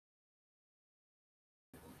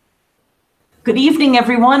Good evening,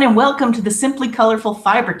 everyone, and welcome to the Simply Colorful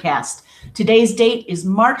FiberCast. Today's date is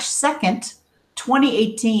March 2nd,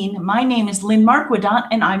 2018. My name is Lynn Marquidant,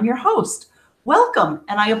 and I'm your host. Welcome,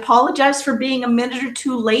 and I apologize for being a minute or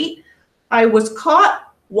two late. I was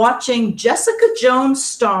caught watching Jessica Jones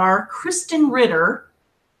star Kristen Ritter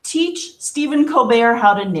teach Stephen Colbert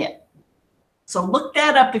how to knit. So look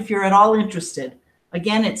that up if you're at all interested.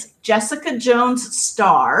 Again, it's Jessica Jones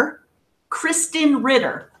star Kristen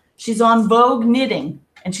Ritter. She's on Vogue Knitting,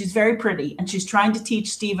 and she's very pretty, and she's trying to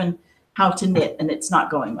teach Stephen how to knit, and it's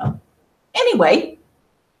not going well. Anyway,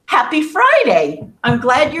 happy Friday. I'm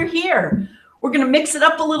glad you're here. We're going to mix it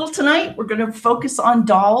up a little tonight. We're going to focus on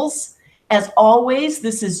dolls. As always,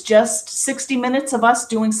 this is just 60 minutes of us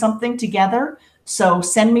doing something together. So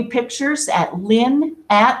send me pictures at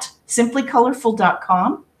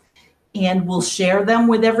lynn@simplycolorful.com, and we'll share them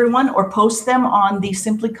with everyone or post them on the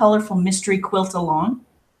Simply Colorful Mystery Quilt Along.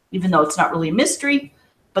 Even though it's not really a mystery,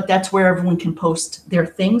 but that's where everyone can post their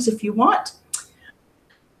things if you want.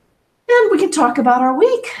 And we can talk about our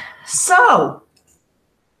week. So,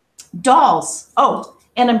 dolls. Oh,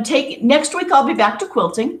 and next week I'll be back to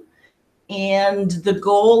quilting. And the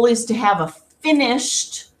goal is to have a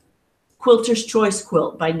finished Quilter's Choice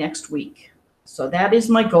quilt by next week. So that is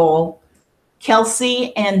my goal.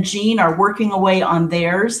 Kelsey and Jean are working away on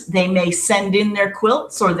theirs. They may send in their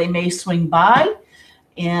quilts or they may swing by.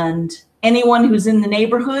 And anyone who's in the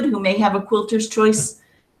neighborhood who may have a Quilter's Choice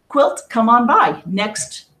quilt, come on by.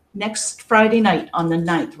 Next Friday night on the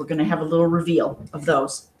 9th, we're going to have a little reveal of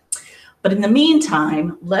those. But in the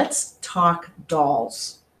meantime, let's talk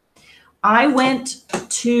dolls. I went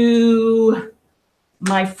to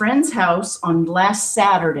my friend's house on last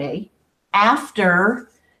Saturday after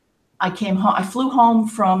I came home. I flew home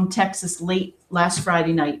from Texas late last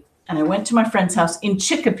Friday night. And I went to my friend's house in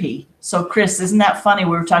Chicopee. So, Chris, isn't that funny?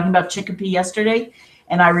 We were talking about Chicopee yesterday,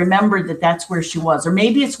 and I remembered that that's where she was. Or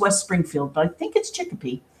maybe it's West Springfield, but I think it's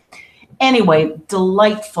Chicopee. Anyway,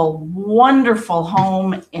 delightful, wonderful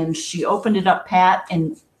home. And she opened it up, Pat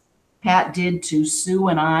did to Sue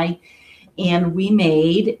and I. And we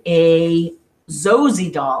made a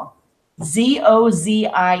Zozie doll,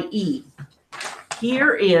 Zozie.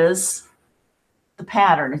 Here is the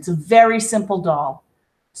pattern. It's a very simple doll.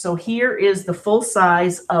 So here is the full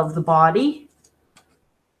size of the body.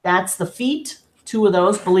 That's the feet. 2 of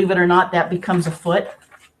those, believe it or not, that becomes a foot.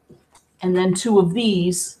 And then 2 of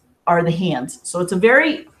these are the hands. So it's a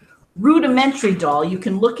very rudimentary doll. You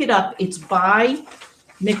can look it up. It's by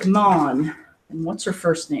McMahon. And what's her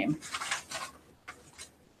first name?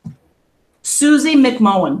 Zozie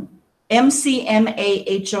McMahon,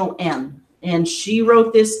 McMahon. And she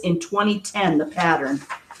wrote this in 2010, the pattern.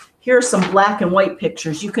 Here are some black and white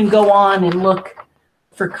pictures. You can go on and look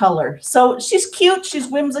for color. So she's cute. She's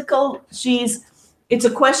whimsical. It's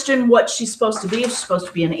a question what she's supposed to be. Is she supposed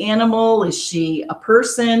to be an animal? Is she a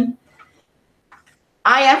person?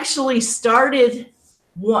 I actually started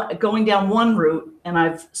going down one route, and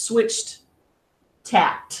I've switched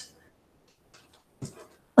tact.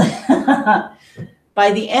 By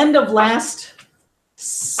the end of last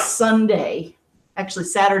Sunday, actually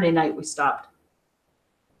Saturday night, we stopped.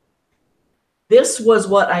 This was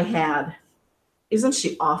what I had. Isn't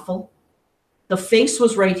she awful? The face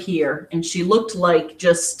was right here, and she looked like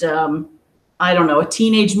just, I don't know, a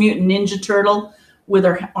Teenage Mutant Ninja Turtle with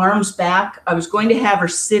her arms back. I was going to have her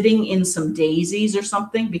sitting in some daisies or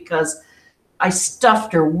something because I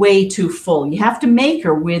stuffed her way too full. You have to make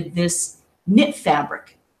her with this knit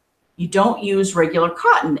fabric. You don't use regular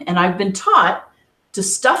cotton, and I've been taught to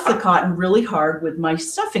stuff the cotton really hard with my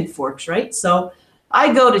stuffing forks, right? So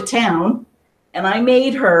I go to town. And I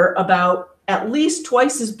made her about at least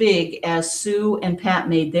twice as big as Sue and Pat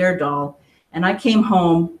made their doll. And I came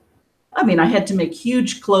home. I mean, I had to make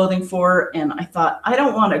huge clothing for her. And I thought, I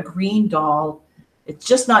don't want a green doll. It's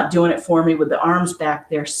just not doing it for me with the arms back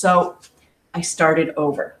there. So I started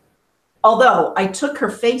over. Although I took her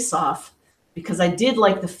face off because I did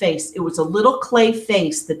like the face. It was a little clay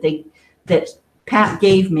face that Pat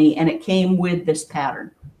gave me, and it came with this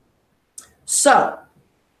pattern. So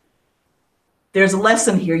there's a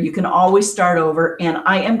lesson here. You can always start over, and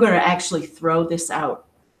I am going to actually throw this out.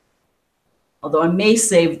 Although I may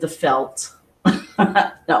save the felt.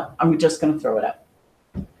 No, I'm just going to throw it out.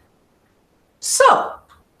 So,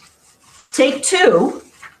 take 2.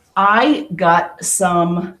 I got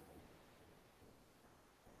some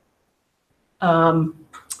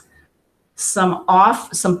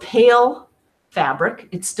pale fabric.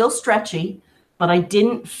 It's still stretchy, but I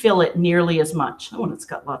didn't fill it nearly as much. Oh, and it's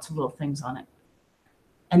got lots of little things on it.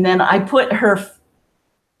 And then I put her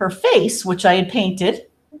face, which I had painted,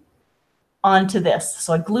 onto this.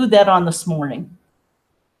 So I glued that on this morning.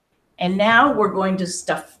 And now we're going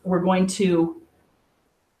to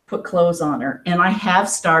put clothes on her. And I have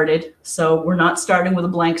started, so we're not starting with a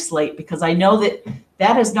blank slate because I know that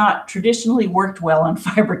has not traditionally worked well on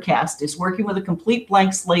FiberCast. Is working with a complete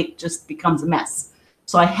blank slate just becomes a mess.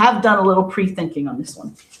 So I have done a little pre-thinking on this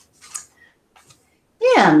one.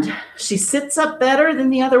 And she sits up better than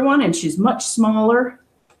the other one, and she's much smaller.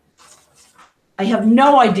 I have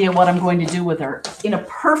no idea what I'm going to do with her. In a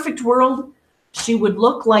perfect world, she would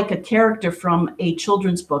look like a character from a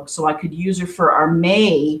children's book, so I could use her for our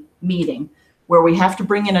May meeting, where we have to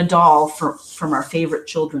bring in a doll from our favorite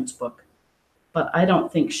children's book. But I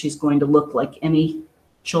don't think she's going to look like any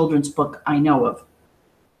children's book I know of.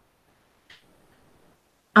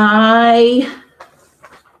 I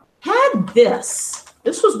had this.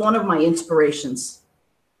 This was one of my inspirations.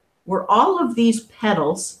 Were all of these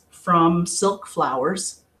petals from silk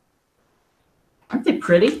flowers. Aren't they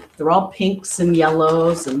pretty? They're all pinks and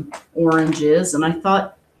yellows and oranges. And I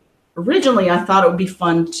thought, originally I thought it would be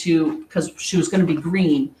fun to, because she was going to be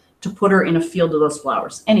green, to put her in a field of those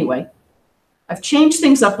flowers. Anyway, I've changed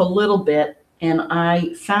things up a little bit, and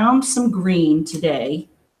I found some green today.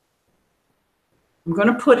 I'm going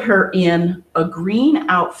to put her in a green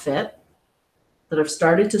outfit that I've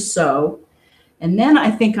started to sew. And then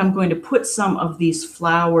I think I'm going to put some of these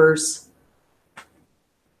flowers,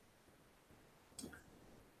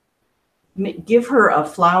 give her a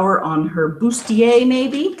flower on her bustier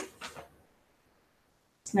maybe.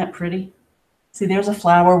 Isn't that pretty? See, there's a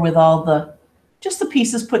flower with all just the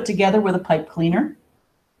pieces put together with a pipe cleaner.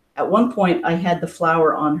 At one point I had the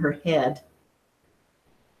flower on her head.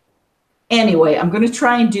 Anyway, I'm going to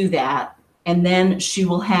try and do that. And then she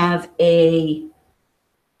will have a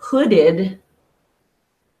hooded,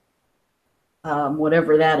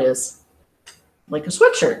 whatever that is, like a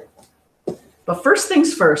sweatshirt. But first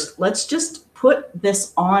things first, let's just put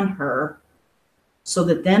this on her so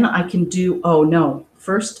that then I can do, oh no,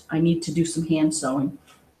 first I need to do some hand sewing.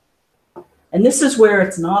 And this is where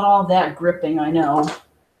it's not all that gripping, I know,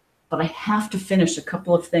 but I have to finish a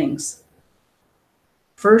couple of things.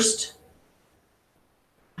 First,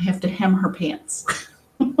 I have to hem her pants.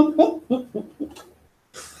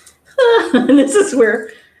 This is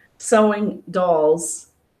where sewing dolls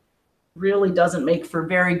really doesn't make for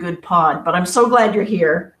very good pod, but I'm so glad you're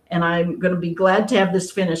here, and I'm going to be glad to have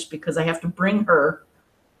this finished because I have to bring her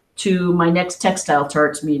to my next Textile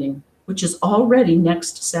Tarts meeting, which is already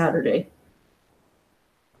next Saturday.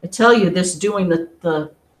 I tell you, this doing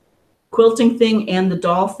the quilting thing and the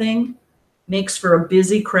doll thing makes for a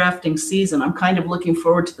busy crafting season. I'm kind of looking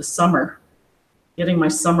forward to the summer, getting my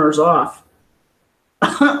summers off.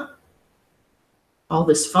 All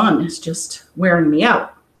this fun is just wearing me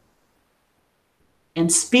out. And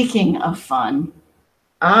speaking of fun,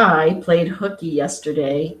 I played hooky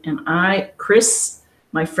yesterday, and Chris,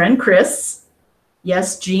 my friend Chris,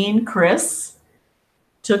 yes, Jean Chris,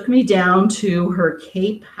 took me down to her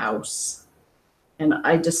Cape house, and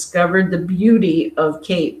I discovered the beauty of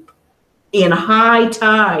Cape in high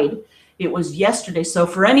tide. It was yesterday. So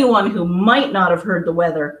for anyone who might not have heard the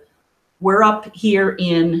weather, we're up here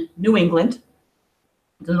in New England,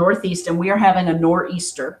 the Northeast, and we are having a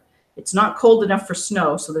nor'easter. It's not cold enough for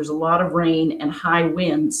snow, so there's a lot of rain and high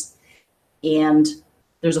winds. And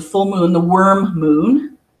there's a full moon, the worm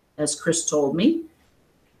moon, as Chris told me,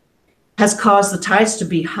 has caused the tides to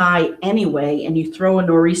be high anyway, and you throw a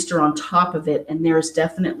nor'easter on top of it, and there's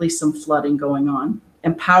definitely some flooding going on.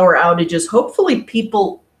 And power outages. Hopefully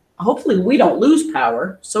we don't lose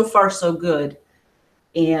power. So far, so good.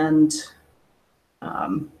 And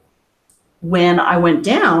when I went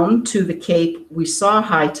down to the Cape, we saw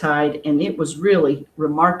high tide, and it was really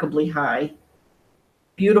remarkably high.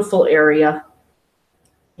 Beautiful area.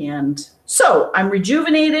 And so I'm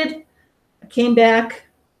rejuvenated. I came back.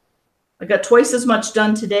 I got twice as much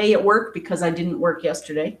done today at work because I didn't work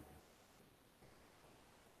yesterday.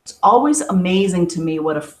 It's always amazing to me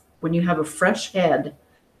when you have a fresh head,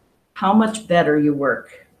 how much better you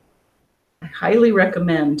work. I highly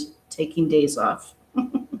recommend taking days off.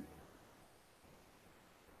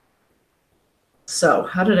 So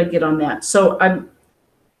how did I get on that? So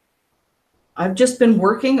I've just been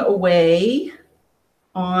working away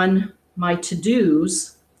on my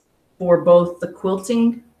to-dos for both the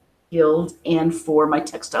Quilting Guild and for my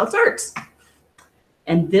Textile Tarts.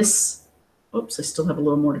 And this, oops, I still have a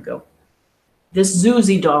little more to go. This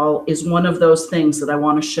Zozie doll is one of those things that I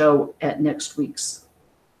want to show at next week's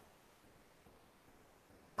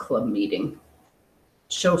club meeting.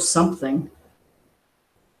 Show something.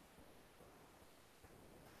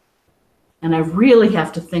 And I really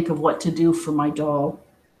have to think of what to do for my doll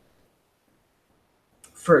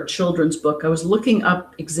for a children's book. I was looking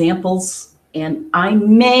up examples, and I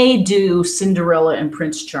may do Cinderella and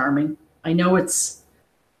Prince Charming. I know it's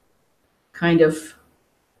kind of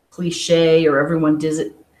cliche or everyone does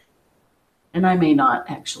it, and I may not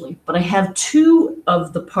actually, but I have 2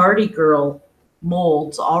 of the party girl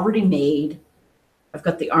molds already made. I've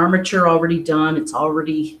got the armature already done. It's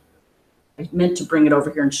already, I meant to bring it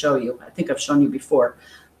over here and show you. I think I've shown you before,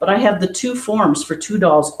 but I have the 2 forms for 2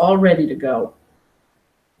 dolls all ready to go.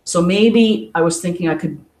 So maybe I was thinking I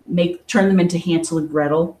could turn them into Hansel and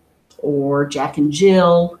Gretel or Jack and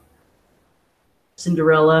Jill,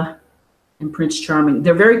 Cinderella, and Prince Charming.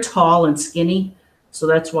 They're very tall and skinny, so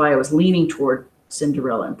that's why I was leaning toward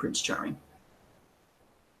Cinderella and Prince Charming.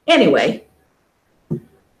 Anyway,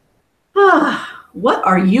 what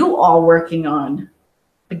are you all working on?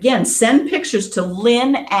 Again, send pictures to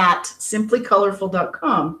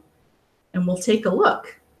lynn@simplycolorful.com and we'll take a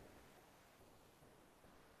look.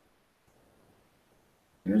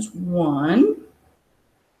 There's one.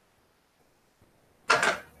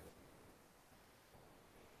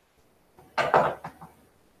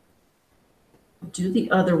 Do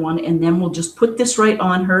the other one, and then we'll just put this right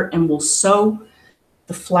on her, and we'll sew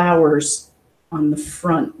the flowers on the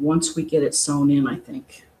front once we get it sewn in, I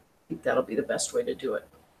think. I think that'll be the best way to do it.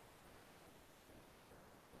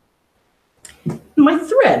 My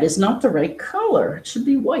thread is not the right color. It should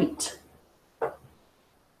be white.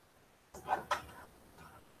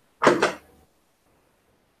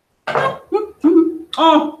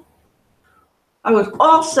 Oh, I was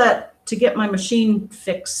all set to get my machine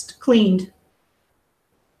fixed, cleaned.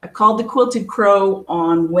 I called the Quilted Crow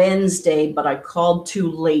on Wednesday, but I called too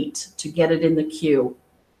late to get it in the queue.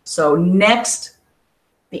 So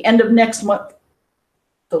the end of next month,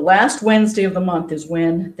 the last Wednesday of the month is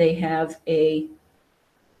when they have a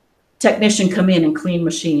technician come in and clean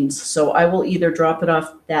machines. So I will either drop it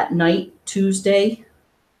off that night, Tuesday,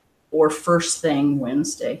 or first thing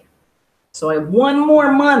Wednesday. So I have 1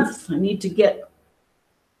 more month. I need to get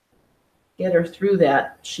her through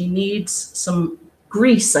that. She needs some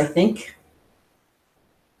grease, I think.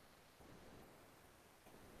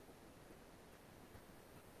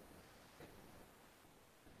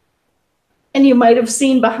 And you might have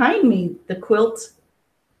seen behind me the quilt.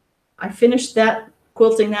 I finished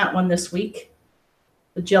quilting that one this week,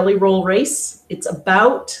 the Jelly Roll Race. It's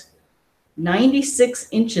about 96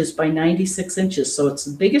 inches by 96 inches. So it's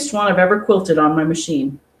the biggest one I've ever quilted on my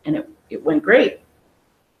machine, and it went great.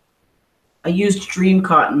 I used Dream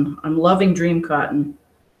Cotton. I'm loving Dream Cotton.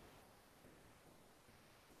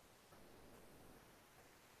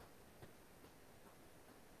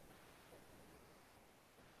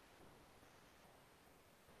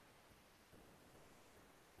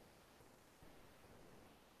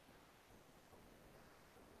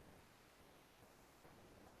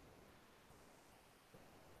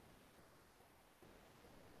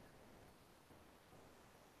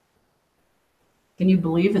 Can you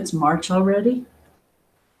believe it's March already?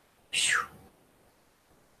 Phew.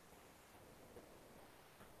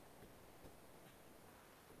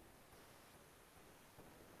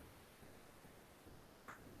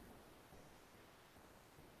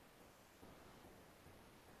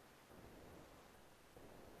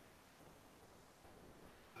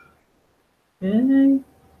 Okay.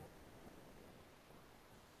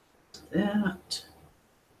 That.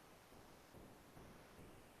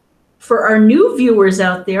 For our new viewers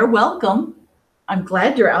out there, welcome. I'm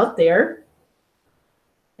glad you're out there.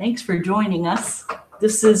 Thanks for joining us.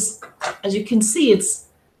 This is, as you can see,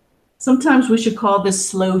 sometimes we should call this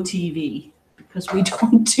slow TV because we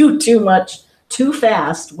don't do too much too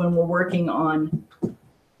fast when we're working on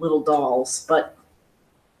little dolls. But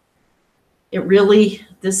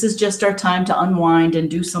this is just our time to unwind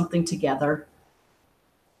and do something together.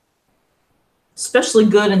 Especially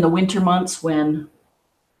good in the winter months when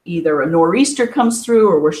either a nor'easter comes through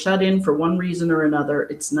or we're shut in for one reason or another.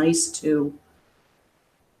 It's nice to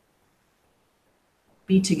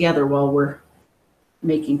be together while we're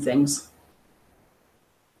making things.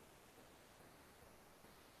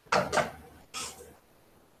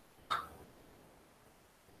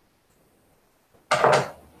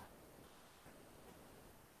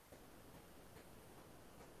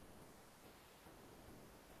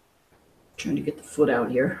 Trying to get the foot out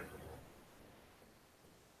here.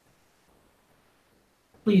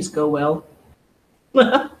 Please go well.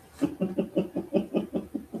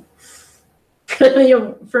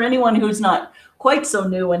 For anyone who's not quite so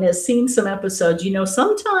new and has seen some episodes,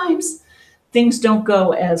 sometimes things don't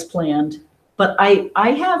go as planned. But I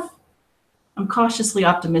have I'm cautiously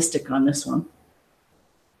optimistic on this one.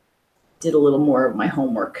 Did a little more of my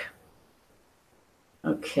homework.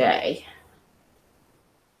 Okay.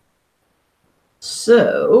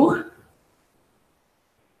 So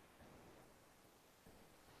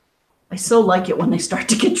I so like it when they start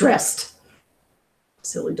to get dressed.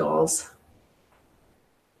 Silly dolls.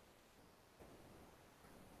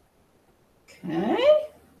 Okay.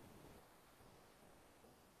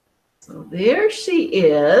 So there she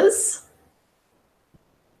is.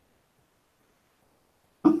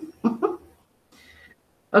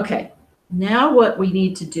 Okay. Now what we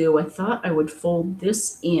need to do, I thought I would fold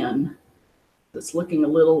this in. It's looking a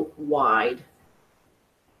little wide.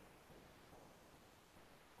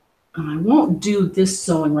 And I won't do this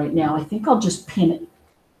sewing right now. I think I'll just pin it.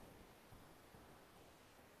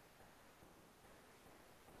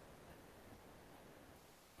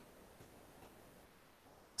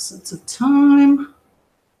 Sense of time.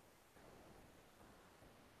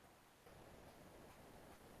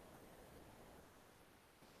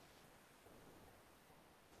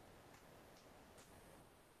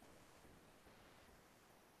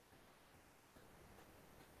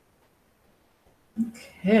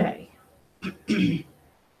 Okay.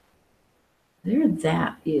 There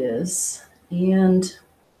that is. And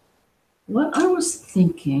what I was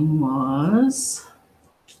thinking was,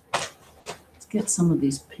 let's get some of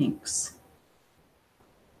these pinks.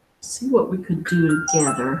 See what we could do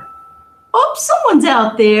together. Oh, someone's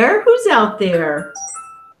out there. Who's out there?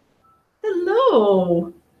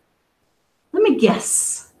 Hello. Let me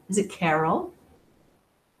guess. Is it Carol?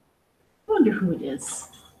 I wonder who it is.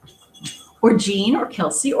 Or Jean, or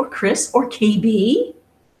Kelsey, or Chris, or KB.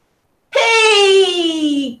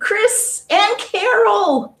 Hey, Chris and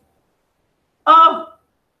Carol. Oh,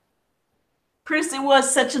 Chris, it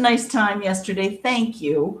was such a nice time yesterday. Thank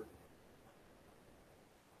you.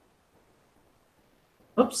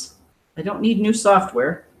 Oops, I don't need new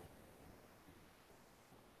software.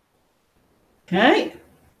 Okay,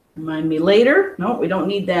 remind me later. No, we don't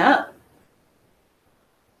need that.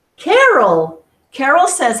 Carol. Carol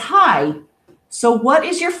says, hi. So what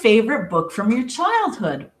is your favorite book from your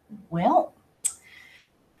childhood? Well,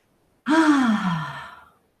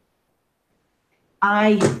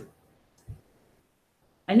 I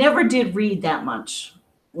never did read that much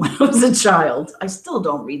when I was a child. I still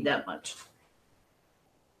don't read that much.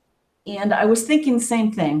 And I was thinking the same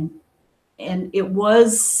thing. And it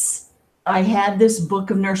was, I had this book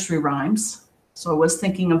of nursery rhymes. So I was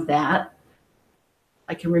thinking of that.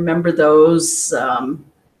 I can remember those.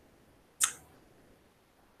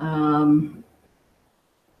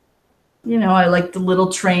 You know, I like The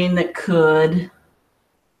Little Train That Could.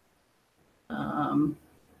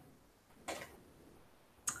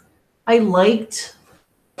 I liked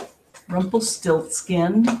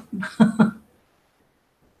Rumpelstiltskin. But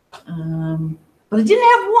I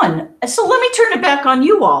didn't have one. So let me turn it back on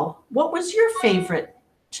you all. What was your favorite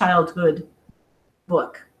childhood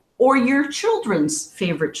book? Or your children's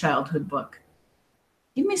favorite childhood book?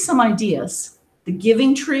 Give me some ideas. The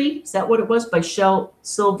Giving Tree, is that what it was, by Shel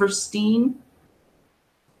Silverstein?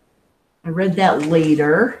 I read that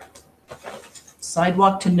later.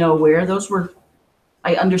 Sidewalk to Nowhere. Those were,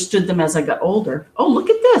 I understood them as I got older. Oh, look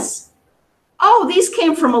at this. Oh, these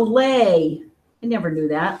came from a lay. I never knew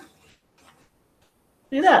that.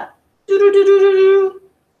 Look at that. Do-do-do-do-do-do.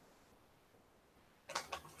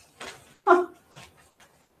 Huh.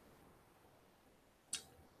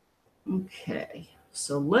 Okay,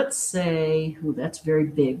 so let's say, oh, that's very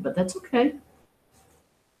big, but that's okay.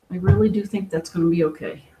 I really do think that's going to be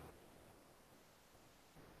okay.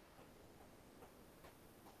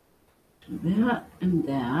 Do that and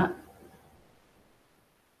that.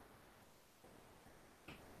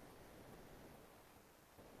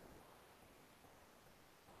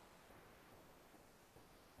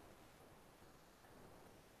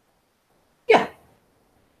 Yeah.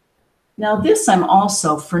 Now this I'm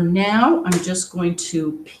also, for now, I'm just going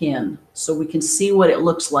to pin so we can see what it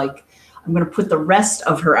looks like. I'm going to put the rest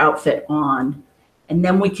of her outfit on, and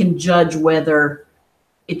then we can judge whether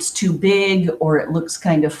it's too big or it looks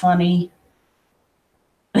kind of funny.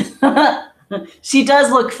 She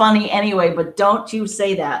does look funny anyway, but don't you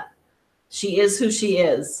say that. She is who she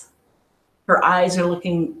is. Her eyes are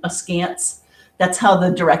looking askance. That's how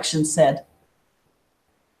the directions said.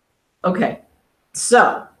 Okay,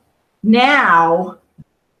 so now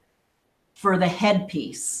for the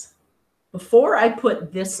headpiece. Before I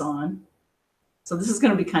put this on, so this is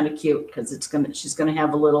going to be kind of cute because she's going to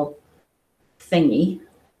have a little thingy.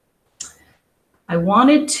 I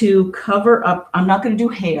wanted to cover up, I'm not going to do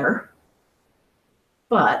hair,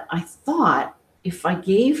 but I thought if I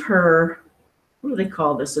gave her what do they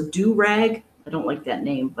call this? A do-rag? I don't like that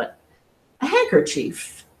name, but a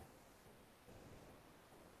handkerchief.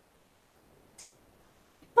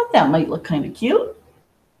 I thought that might look kind of cute.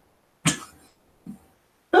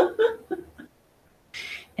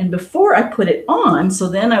 And before I put it on, so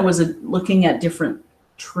then I was looking at different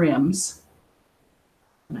trims.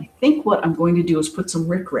 And I think what I'm going to do is put some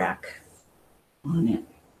rickrack on it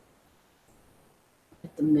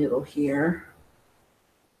at the middle here.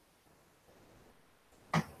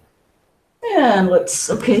 And let's,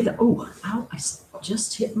 okay, oh, ow, I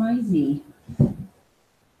just hit my knee.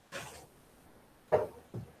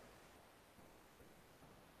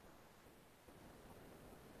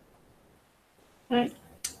 Okay,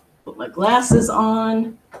 put my glasses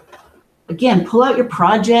on. Again, pull out your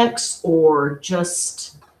projects or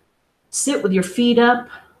just sit with your feet up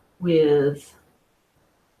with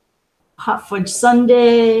hot fudge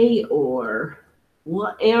sundae or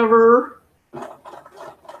whatever.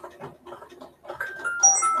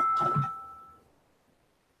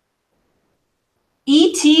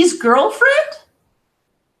 E.T.'s Girlfriend?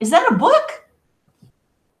 Is that a book?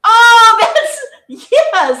 Oh, that's,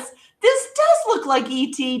 yes, this does look like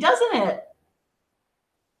E.T., doesn't it?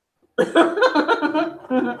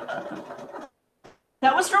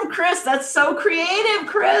 That was from Chris. That's so creative,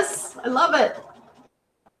 Chris. I love it.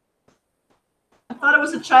 I thought it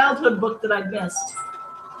was a childhood book that I'd missed.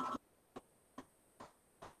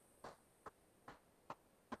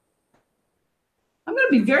 I'm going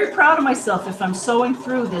to be very proud of myself if I'm sewing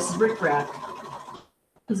through this rickrack,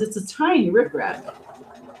 because it's a tiny rickrack.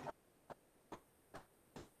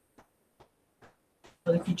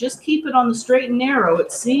 But if you just keep it on the straight and narrow,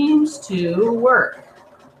 it seems to work.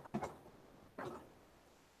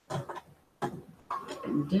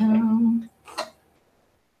 And down.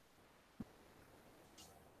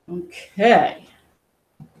 Okay.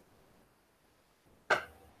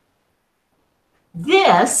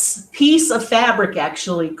 This piece of fabric,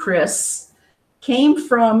 actually, Chris, came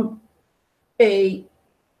from a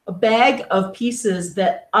bag of pieces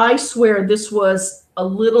that I swear this was a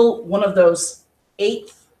little one of those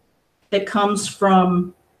 8th that comes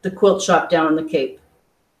from the quilt shop down in the Cape.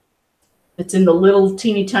 It's in the little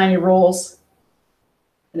teeny tiny rolls.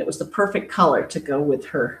 And it was the perfect color to go with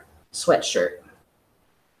her sweatshirt.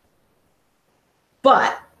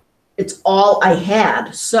 But it's all I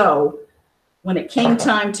had. So when it came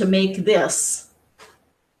time to make this,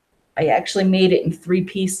 I actually made it in 3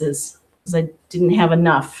 pieces because I didn't have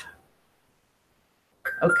enough.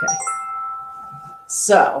 Okay.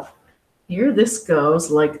 So here this goes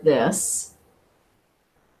like this.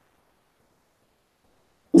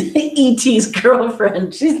 E.T.'s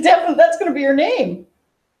Girlfriend. She's definitely, that's going to be her name.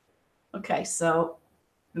 Okay, so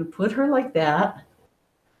I'm going to put her like that.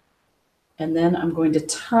 And then I'm going to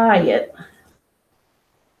tie it.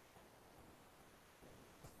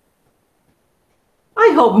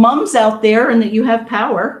 I hope Mom's out there and that you have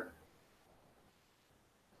power.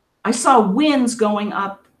 I saw winds going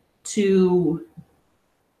up to,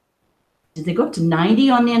 did they go up to 90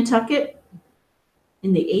 on Nantucket?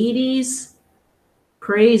 In the 80s?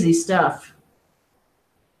 Crazy stuff.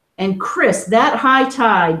 And Chris, that high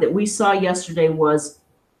tide that we saw yesterday was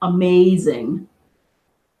amazing.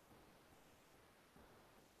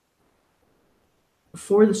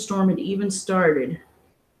 Before the storm had even started.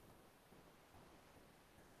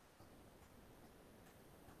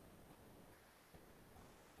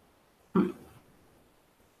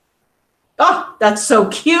 Oh, that's so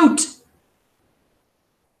cute.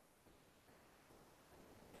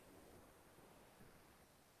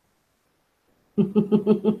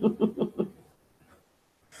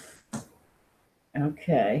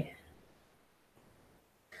 Okay.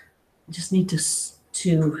 I just need to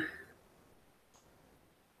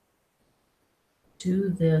do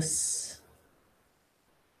this.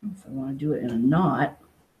 I don't know if I want to do it in a knot.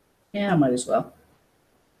 Yeah, I might as well.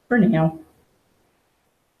 For now.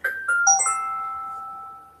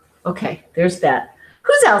 Okay, there's that.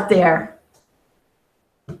 Who's out there?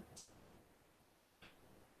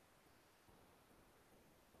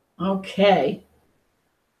 Okay.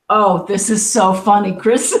 Oh, this is so funny.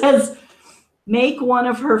 Chris says, make one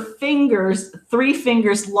of her fingers 3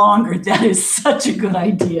 fingers longer. That is such a good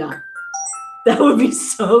idea. That would be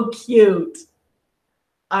so cute.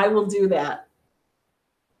 I will do that.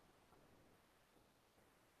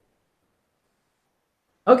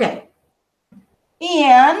 Okay.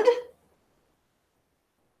 And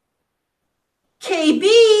KB.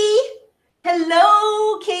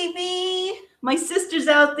 Hello, KB. My sister's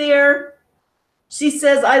out there. She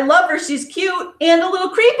says, I love her. She's cute and a little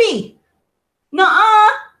creepy. Nuh-uh.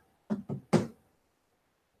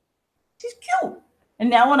 She's She's cute. And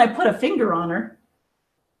now when I put a finger on her,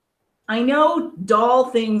 I know doll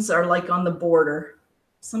things are like on the border.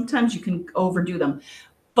 Sometimes you can overdo them.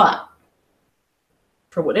 But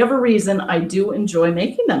for whatever reason, I do enjoy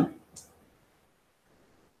making them.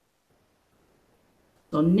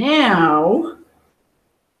 So now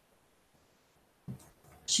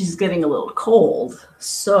she's getting a little cold.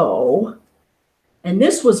 So, and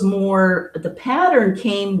this was more, the pattern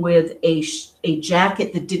came with a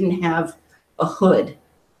jacket that didn't have a hood.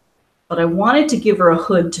 But I wanted to give her a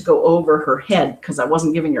hood to go over her head because I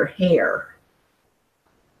wasn't giving her hair.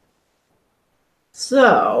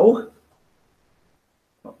 So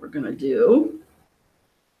what we're going to do,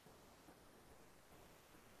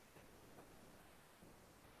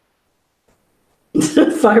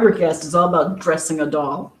 FiberCast is all about dressing a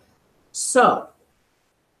doll. So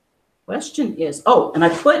question is, oh, and I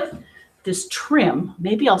put this trim.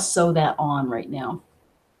 Maybe I'll sew that on right now.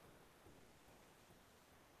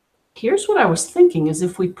 Here's what I was thinking is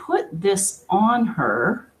if we put this on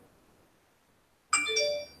her,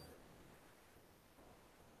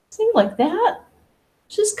 see, like that,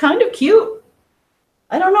 she's kind of cute.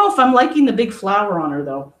 I don't know if I'm liking the big flower on her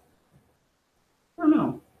though. I don't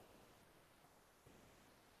know.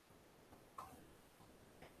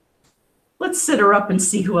 Let's sit her up and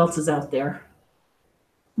see who else is out there.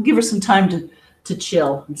 Give her some time to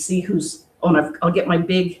chill and see who's, oh, and I'll get my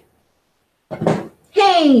big,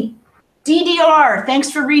 hey, DDR,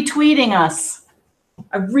 thanks for retweeting us.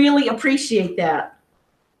 I really appreciate that.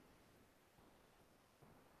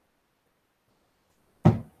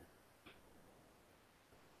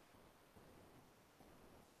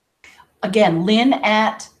 Again, Lynn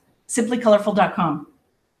at simplycolorful.com.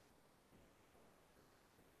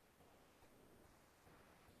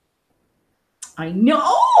 I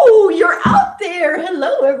know you're out there.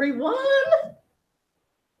 Hello, everyone.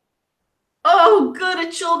 Oh, good,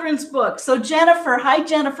 a children's book. So Jennifer, hi,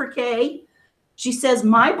 Jennifer K. She says,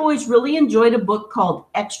 my boys really enjoyed a book called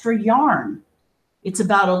Extra Yarn. It's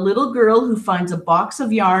about a little girl who finds a box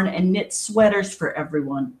of yarn and knits sweaters for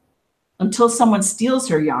everyone until someone steals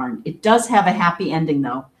her yarn. It does have a happy ending,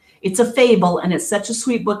 though. It's a fable, and it's such a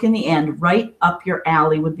sweet book in the end, right up your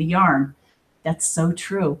alley with the yarn. That's so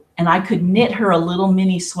true. And I could knit her a little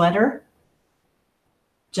mini sweater.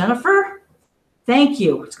 Jennifer, thank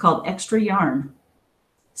you. It's called Extra Yarn.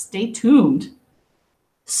 Stay tuned.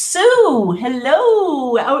 Sue,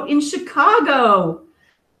 hello, out in Chicago.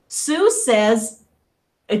 Sue says,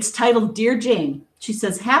 it's titled Dear Jane. She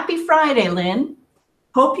says, happy Friday, Lynn.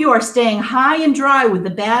 Hope you are staying high and dry with the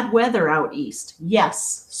bad weather out east.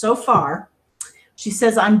 Yes, so far. She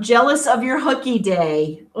says, I'm jealous of your hooky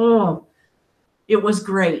day. Oh, it was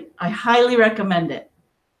great. I highly recommend it.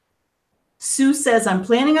 Sue says, I'm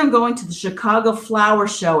planning on going to the Chicago Flower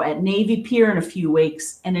Show at Navy Pier in a few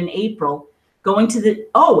weeks, and in April, going to the,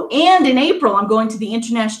 oh, and in April, I'm going to the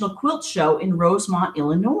International Quilt Show in Rosemont,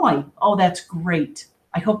 Illinois. Oh, that's great.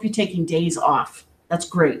 I hope you're taking days off. That's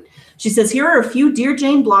great. She says, here are a few Dear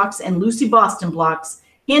Jane blocks and Lucy Boston blocks.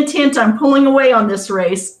 Hint, hint, I'm pulling away on this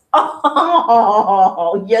race.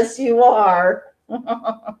 Oh, yes, you are.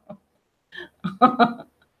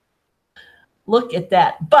 Look at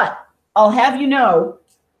that. But I'll have you know,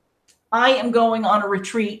 I am going on a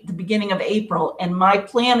retreat the beginning of April, and my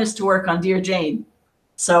plan is to work on Dear Jane.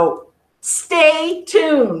 So stay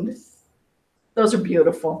tuned. Those are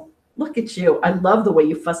beautiful. Look at you. I love the way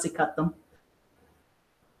you fussy cut them.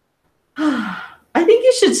 I think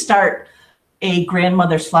you should start a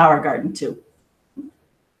grandmother's flower garden too,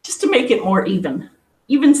 just to make it more even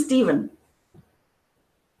Steven.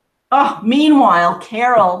 Oh, meanwhile,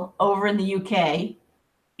 Carol over in the UK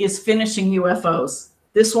is finishing UFOs.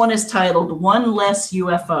 This one is titled One Less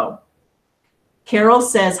UFO. Carol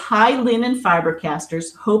says, hi, Lynn and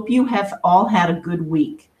Fibercasters. Hope you have all had a good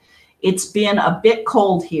week. It's been a bit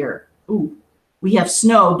cold here. Ooh, we have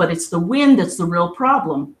snow, but it's the wind that's the real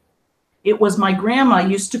problem. It was my grandma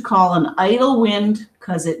used to call an idle wind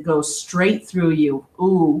because it goes straight through you.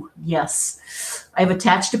 Ooh, yes. I've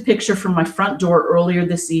attached a picture from my front door earlier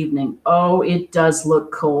this evening. Oh, it does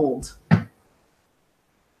look cold.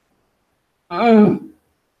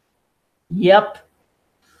 Yep.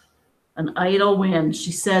 An idle wind.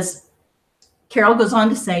 She says, Carol goes on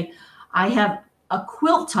to say, I have a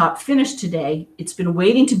quilt top finished today. It's been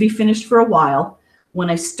waiting to be finished for a while. When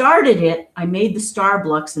I started it, I made the star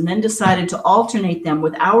blocks and then decided to alternate them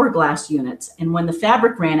with hourglass units. And when the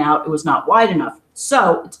fabric ran out, it was not wide enough.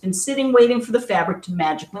 So it's been sitting waiting for the fabric to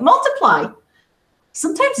magically multiply.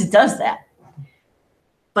 Sometimes it does that.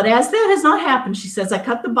 But as that has not happened, she says, I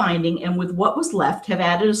cut the binding and with what was left have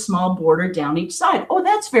added a small border down each side. Oh,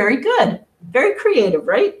 that's very good. Very creative,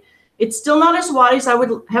 right? It's still not as wide as I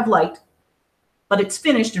would have liked, but it's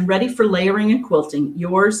finished and ready for layering and quilting.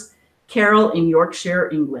 Yours, Carol in Yorkshire,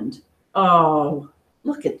 England. Oh,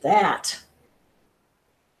 look at that.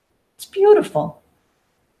 It's beautiful.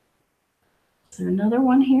 Is there another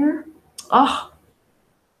one here? Oh,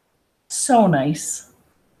 so nice.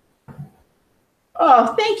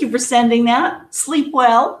 Oh, thank you for sending that. Sleep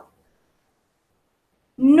well.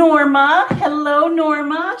 Norma, hello,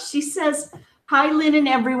 Norma. She says, hi, Lynn and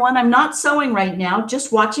everyone. I'm not sewing right now,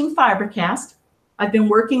 just watching FiberCast. I've been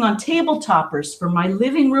working on table toppers for my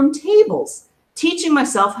living room tables, teaching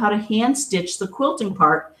myself how to hand stitch the quilting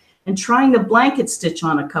part and trying the blanket stitch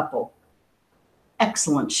on a couple.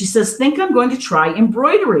 Excellent. She says, think I'm going to try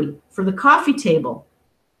embroidery for the coffee table.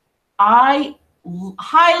 I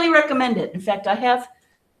highly recommend it. In fact, I have,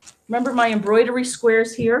 remember my embroidery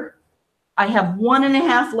squares here? I have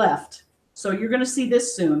 1.5 left. So you're going to see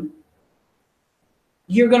this soon.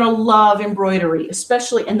 You're going to love embroidery,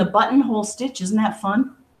 especially in the buttonhole stitch. Isn't that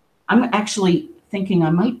fun? I'm actually thinking I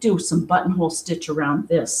might do some buttonhole stitch around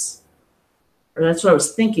this. Or that's what I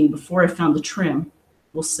was thinking before I found the trim.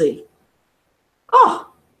 We'll see.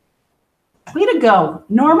 Oh, way to go.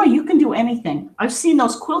 Norma, you can do anything. I've seen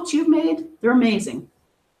those quilts you've made. They're amazing.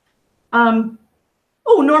 Oh,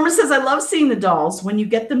 Norma says, I love seeing the dolls. When you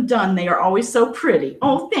get them done, they are always so pretty.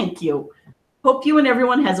 Oh, thank you. Hope you and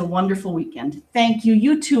everyone has a wonderful weekend. Thank you.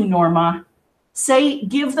 You too, Norma.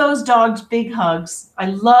 Give those dogs big hugs. I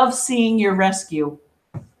love seeing your rescue.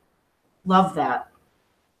 Love that.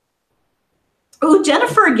 Oh,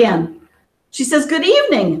 Jennifer again. She says, good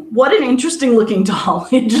evening. What an interesting looking doll.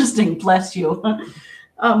 Interesting, bless you.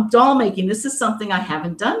 Doll making. This is something I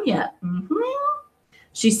haven't done yet.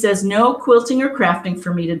 She says, no quilting or crafting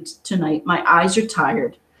for me tonight. My eyes are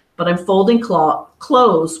tired, but I'm folding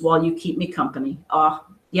clothes while you keep me company.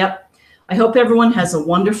 Yep. I hope everyone has a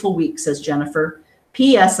wonderful week, says Jennifer.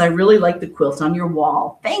 P.S. I really like the quilt on your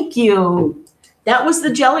wall. Thank you. That was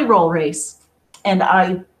the jelly roll race. And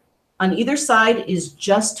on either side is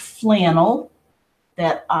just flannel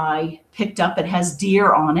that I picked up. It has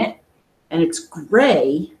deer on it, and it's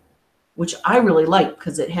gray, which I really like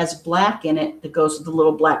because it has black in it that goes with the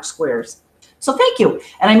little black squares. So thank you.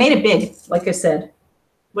 And I made it big, like I said.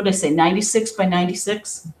 What did I say, 96 by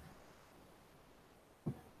 96?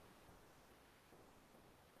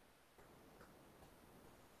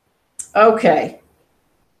 Okay.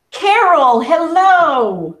 Carol,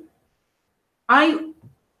 hello. I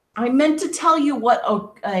meant to tell you what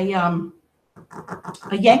a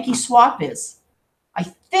Yankee swap is. I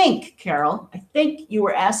think, Carol, you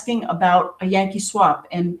were asking about a Yankee swap.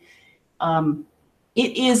 And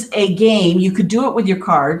it is a game. You could do it with your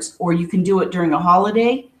cards, or you can do it during a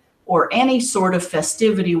holiday or any sort of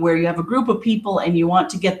festivity where you have a group of people and you want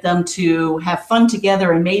to get them to have fun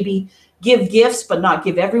together and maybe give gifts, but not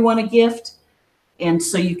give everyone a gift. And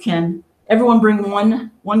so you can, everyone bring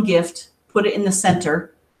one gift, put it in the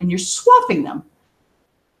center, and you're swapping them.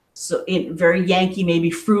 So it very Yankee,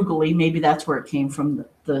 maybe frugally, maybe that's where it came from.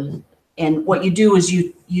 And what you do is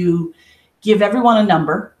you give everyone a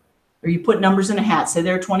number, or you put numbers in a hat. Say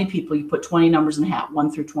there are 20 people, you put 20 numbers in a hat,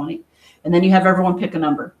 1 through 20. And then you have everyone pick a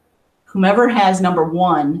number. Whomever has number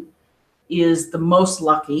 1 is the most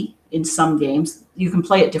lucky in some games. You can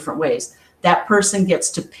play it different ways. That person gets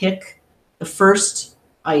to pick the first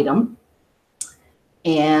item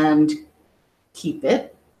and keep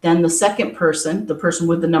it. Then the second person, the person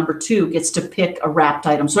with the number 2, gets to pick a wrapped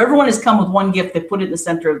item. So everyone has come with one gift. They put it in the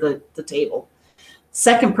center of the table.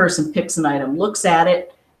 Second person picks an item, looks at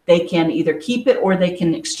it. They can either keep it or they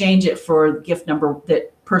can exchange it for the gift number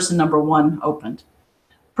that person number 1 opened.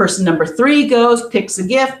 Person number 3 goes, picks a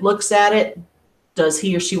gift, looks at it. Does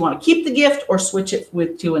he or she want to keep the gift or switch it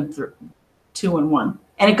with 2 and 1?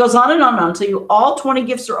 And it goes on and on until all 20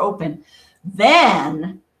 gifts are open.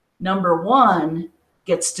 Then number 1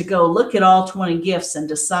 gets to go look at all 20 gifts and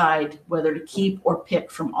decide whether to keep or pick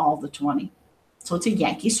from all the 20. So it's a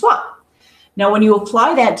Yankee swap. Now, when you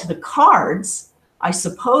apply that to the cards, I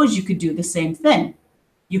suppose you could do the same thing.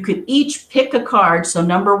 You could each pick a card. So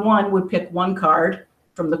number 1 would pick 1 card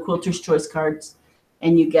from the Quilter's Choice cards,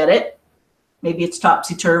 and you get it. Maybe it's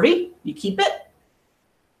topsy-turvy. You keep it.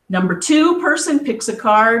 Number 2 person picks a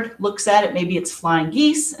card, looks at it. Maybe it's flying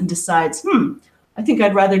geese, and decides, I think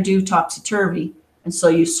I'd rather do topsy-turvy. And so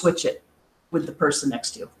you switch it with the person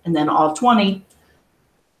next to you. And then all 20,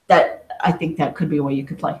 I think that could be a way you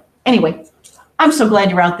could play. Anyway, I'm so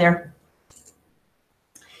glad you're out there.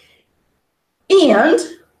 And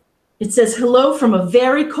It says, hello from a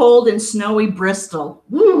very cold and snowy Bristol.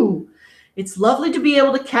 Woo! It's lovely to be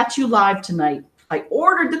able to catch you live tonight. I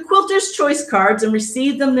ordered the Quilter's Choice cards and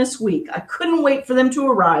received them this week. I couldn't wait for them to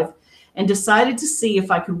arrive and decided to see if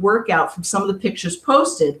I could work out from some of the pictures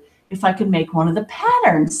posted if I could make one of the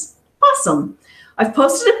patterns. Awesome. I've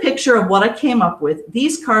posted a picture of what I came up with.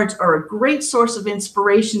 These cards are a great source of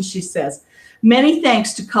inspiration, she says. Many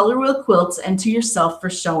thanks to Color Wheel Quilts and to yourself for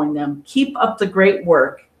showing them. Keep up the great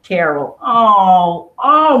work, Carol.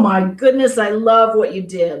 Oh my goodness, I love what you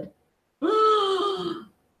did.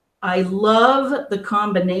 I love the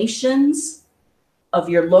combinations of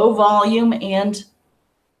your low volume, and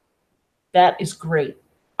that is great.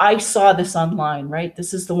 I saw this online, right?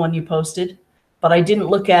 This is the one you posted, but I didn't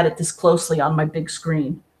look at it this closely on my big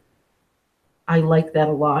screen. I like that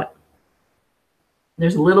a lot.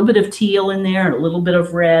 There's a little bit of teal in there and a little bit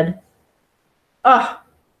of red. Ah,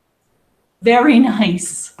 very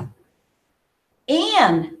nice.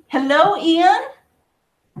 Anne, hello, Anne.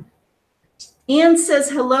 Anne says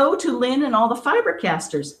hello to Lynn and all the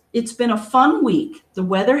FiberCasters. It's been a fun week. The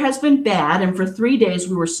weather has been bad, and for 3 days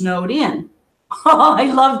we were snowed in. Oh, I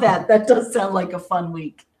love that. That does sound like a fun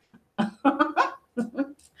week.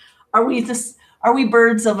 Are we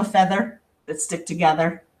birds of a feather that stick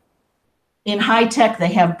together? In high tech,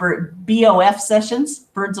 they have BOF sessions,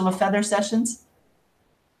 birds of a feather sessions.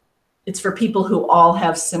 It's for people who all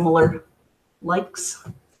have similar likes.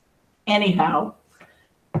 Anyhow,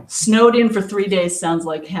 snowed in for 3 days sounds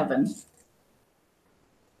like heaven.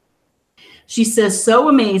 She says, so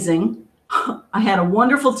amazing. I had a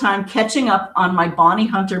wonderful time catching up on my Bonnie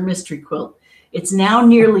Hunter mystery quilt. It's now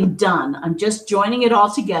nearly done. I'm just joining it all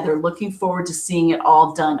together, looking forward to seeing it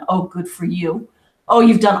all done. Oh, good for you. Oh,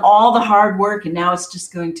 you've done all the hard work, and now it's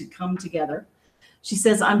just going to come together. She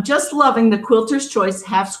says, I'm just loving the Quilter's Choice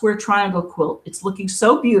half square triangle quilt. It's looking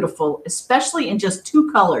so beautiful, especially in just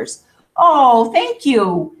 2 colors. Oh, thank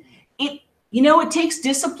you. It takes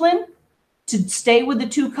discipline to stay with the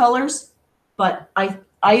 2 colors, but I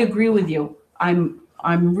agree with you. I'm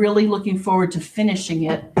really looking forward to finishing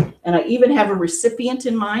it. And I even have a recipient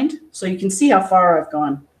in mind, so you can see how far I've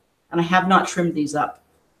gone. And I have not trimmed these up,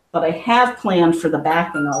 but I have planned for the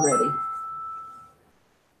backing already.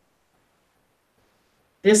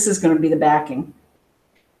 This is going to be the backing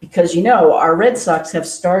because, our Red Sox have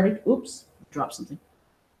started, oops, dropped something,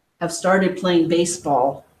 have started playing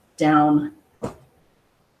baseball down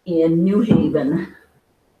in New Haven.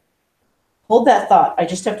 Hold that thought. I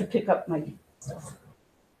just have to pick up my stuff.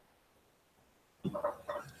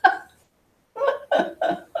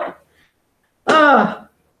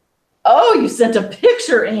 Oh, you sent a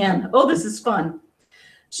picture, Anne. Oh, this is fun.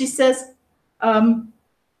 She says,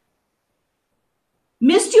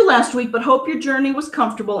 missed you last week, but hope your journey was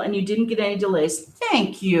comfortable and you didn't get any delays.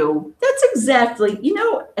 Thank you. That's exactly,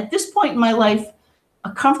 at this point in my life,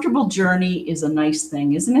 a comfortable journey is a nice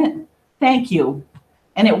thing, isn't it? Thank you.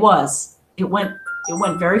 And it was. It went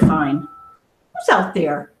very fine. Who's out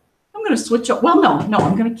there? I'm going to switch up. Well, no,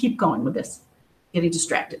 I'm going to keep going with this. Getting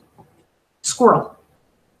distracted. Squirrel.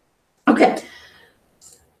 Okay.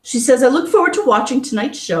 She says, I look forward to watching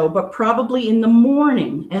tonight's show, but probably in the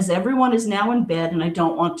morning, as everyone is now in bed and I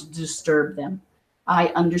don't want to disturb them. I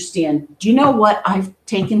understand. Do you know what I've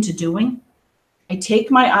taken to doing? I take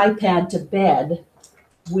my iPad to bed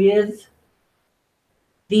with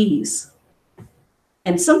these.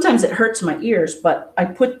 And sometimes it hurts my ears, but I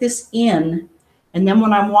put this in, and then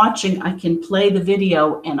when I'm watching, I can play the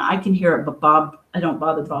video and I can hear it, but I don't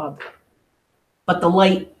bother Bob. But the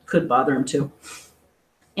light could bother him too.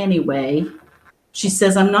 Anyway, she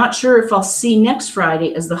says, I'm not sure if I'll see next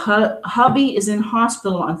Friday as the hubby is in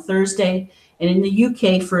hospital on Thursday and in the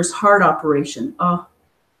UK for his heart operation. Oh,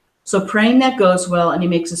 so praying that goes well and he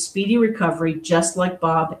makes a speedy recovery just like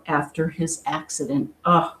Bob after his accident.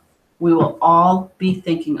 Oh, we will all be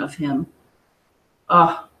thinking of him.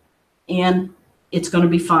 Oh, and it's going to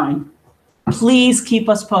be fine. Please keep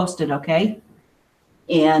us posted, okay?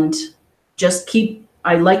 And just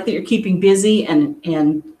I like that you're keeping busy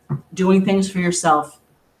and doing things for yourself.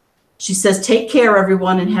 She says, take care,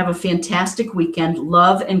 everyone, and have a fantastic weekend.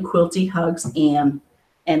 Love and quilty hugs, Anne.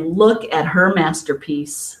 And look at her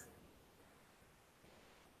masterpiece.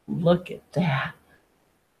 Look at that.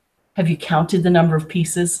 Have you counted the number of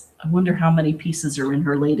pieces? I wonder how many pieces are in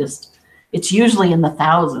her latest. It's usually in the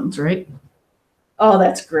thousands, right? Oh,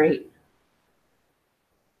 that's great.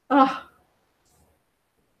 Oh.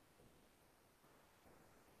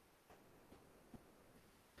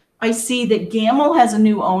 I see that Gamble has a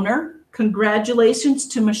new owner. Congratulations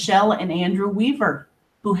to Michelle and Andrew Weaver,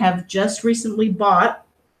 who have just recently bought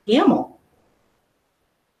Gamble.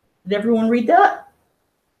 Did everyone read that?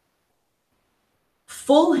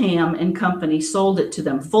 Fulham and Company sold it to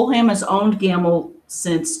them. Fulham has owned Gamble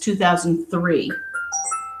since 2003.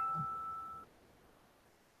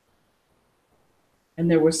 And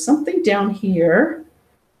there was something down here.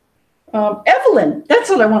 Evelyn, that's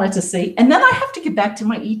what I wanted to see. And then I have to get back to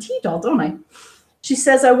my ET doll, don't I? She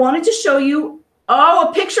says, I wanted to show you,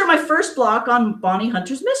 a picture of my first block on Bonnie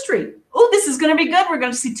Hunter's Mystery. Oh, this is going to be good. We're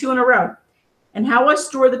going to see 2 in a row. And how I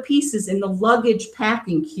store the pieces in the luggage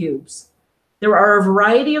packing cubes. There are a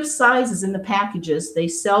variety of sizes in the packages. They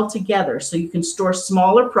sell together, so you can store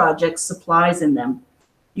smaller projects, supplies in them.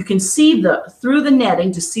 You can see through the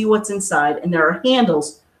netting to see what's inside, and there are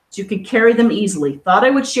handles so you can carry them easily. Thought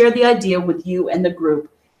I would share the idea with you and the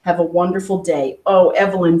group. Have a wonderful day. Oh,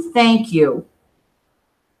 Evelyn, thank you.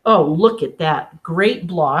 Oh, look at that. Great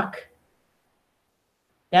block.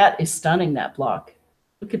 That is stunning, that block.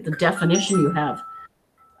 Look at the definition you have.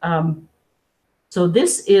 So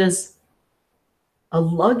this is a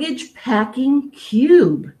luggage packing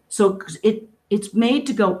cube. So it's made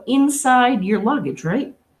to go inside your luggage,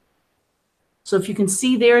 right? So if you can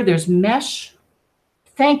see there, there's mesh.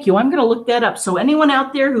 Thank you. I'm going to look that up. So anyone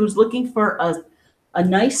out there who's looking for a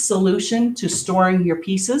nice solution to storing your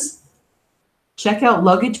pieces, check out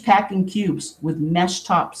luggage packing cubes with mesh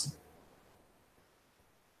tops.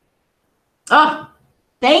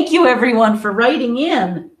 Thank you, everyone, for writing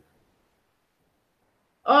in.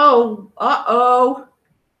 Oh, uh-oh.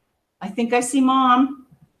 I think I see Mom.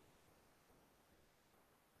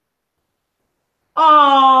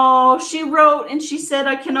 Oh, she wrote and she said,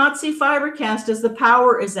 I cannot see FiberCast as the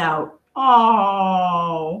power is out.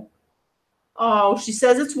 Oh, she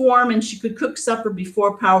says it's warm and she could cook supper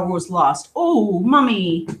before power was lost. Oh,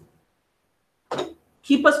 Mommy.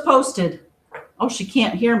 Keep us posted. Oh, she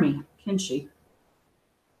can't hear me, can she?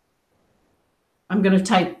 I'm going to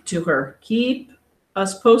type to her, keep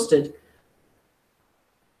us posted.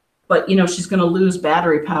 But, she's going to lose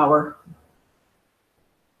battery power.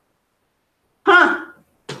 Huh.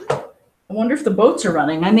 I wonder if the boats are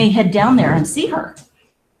running. I may head down there and see her.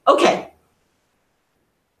 Okay.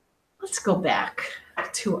 Let's go back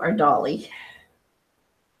to our dolly.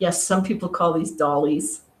 Yes, some people call these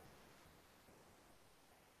dollies.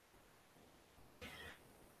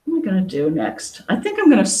 What am I going to do next? I think I'm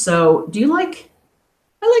going to sew.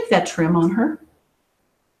 I like that trim on her.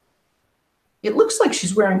 It looks like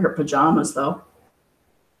she's wearing her pajamas, though.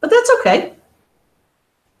 But that's okay.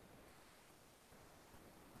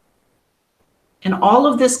 And all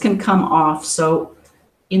of this can come off. So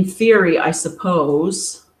in theory, I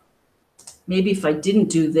suppose, maybe if I didn't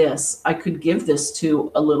do this, I could give this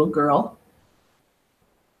to a little girl.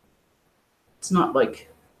 It's not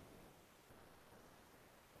like,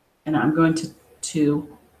 and I'm going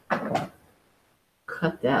to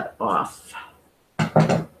cut that off.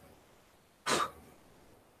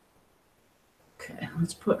 Okay,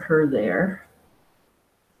 let's put her there.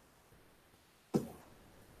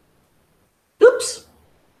 Oops.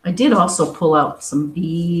 I did also pull out some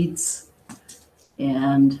beads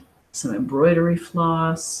and some embroidery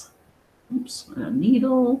floss. Oops, and a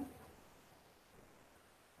needle.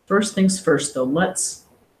 First things first, though, let's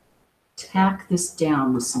tack this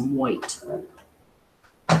down with some white.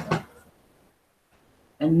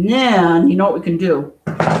 And then, you know what we can do?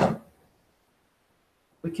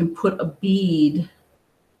 We can put a bead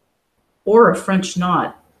or a French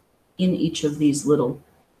knot in each of these little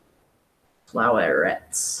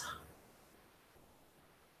flowerets.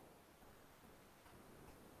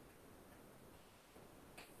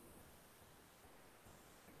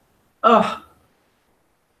 Oh,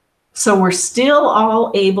 so we're still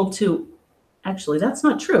all able to, actually, that's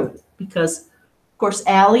not true because, of course,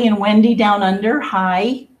 Allie and Wendy down under,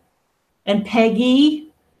 hi, and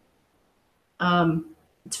Peggy.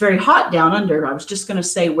 It's very hot down under. I was just going to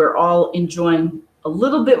say we're all enjoying a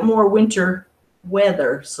little bit more winter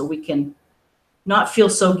weather so we can not feel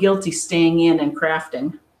so guilty staying in and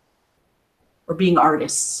crafting or being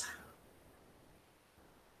artists.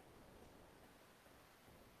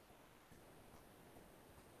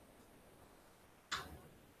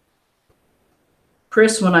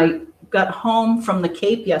 Chris, when I got home from the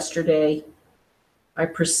Cape yesterday, I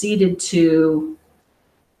proceeded to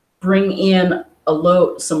bring in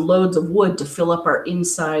some loads of wood to fill up our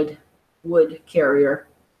inside wood carrier.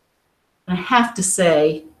 And I have to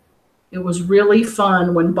say, it was really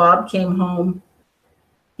fun when Bob came home.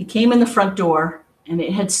 He came in the front door and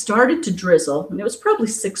it had started to drizzle and it was probably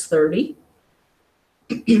 6:30.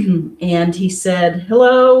 And he said,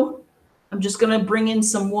 hello, I'm just going to bring in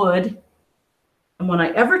some wood. And when I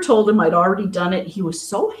ever told him I'd already done it, he was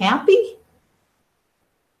so happy.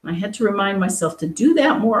 I had to remind myself to do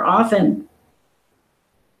that more often.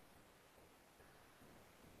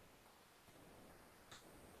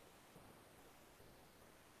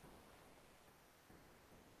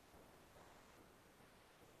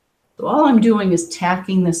 So all I'm doing is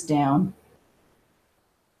tacking this down.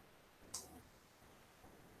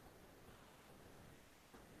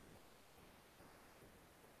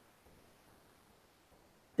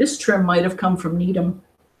 This trim might have come from Needham.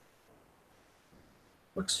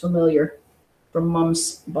 Looks familiar from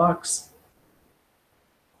Mom's box.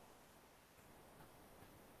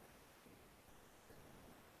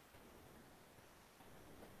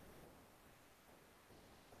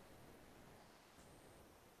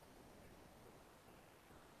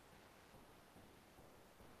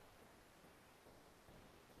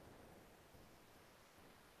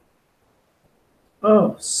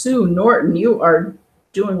 Oh, Sue Norton, you are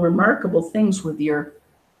doing remarkable things with your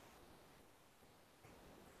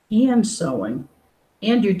hand sewing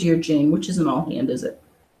and your Dear Jane, which isn't all hand, is it?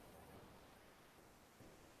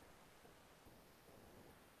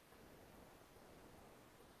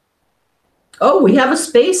 Oh, we have a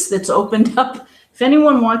space that's opened up. If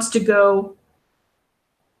anyone wants to go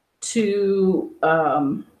to,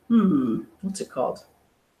 what's it called?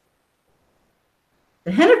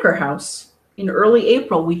 The Henniker House in early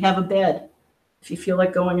April, we have a bed if you feel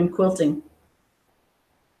like going and quilting.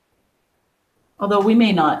 Although we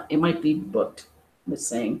may not, it might be booked, I'm just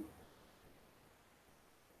saying.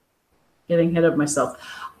 Getting ahead of myself.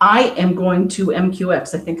 I am going to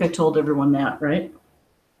MQX. I think I told everyone that, right?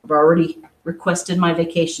 I've already requested my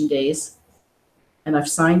vacation days, and I've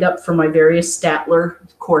signed up for my various Statler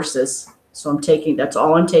courses. So I'm taking, that's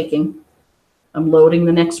all I'm taking. I'm loading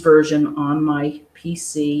the next version on my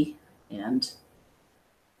PC, and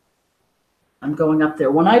I'm going up there.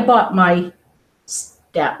 When I bought my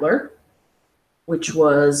Statler, which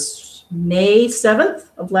was May 7th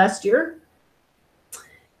of last year,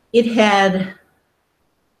 it had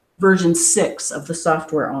version 6 of the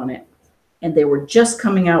software on it, and they were just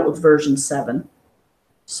coming out with version 7.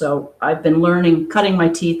 So I've been learning, cutting my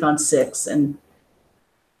teeth on 6, and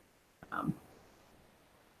I'm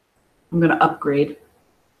going to upgrade.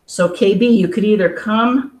 So KB, you could either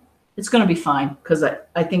come, it's going to be fine, because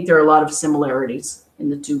I think there are a lot of similarities in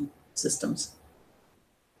the two systems.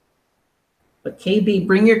 But KB,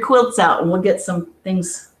 bring your quilts out, and we'll get some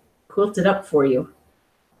things quilted up for you.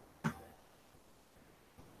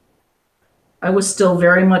 I was still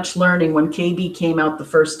very much learning when KB came out the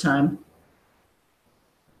first time.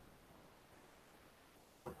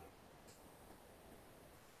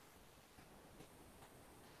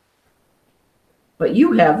 But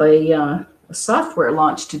you have a software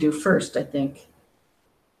launch to do first, I think.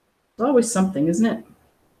 It's always something, isn't it?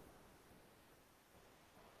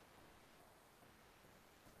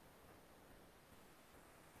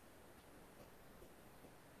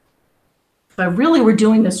 If I really were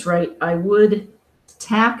doing this right, I would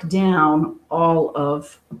tack down all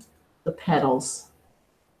of the petals.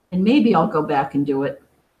 And maybe I'll go back and do it.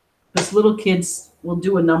 Because little kids will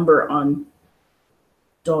do a number on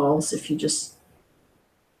dolls if you just,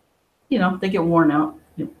 you know, they get worn out,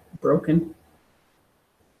 broken.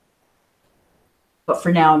 But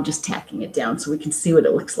for now, I'm just tacking it down so we can see what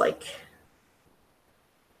it looks like.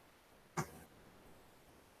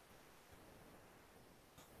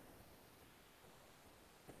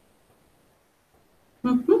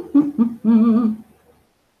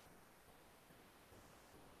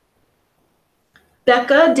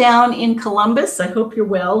 Becca down in Columbus, I hope you're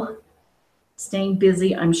well. Staying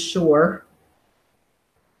busy, I'm sure.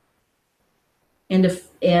 And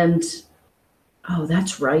oh,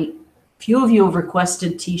 that's right. A few of you have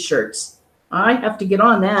requested t-shirts. I have to get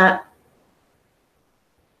on that.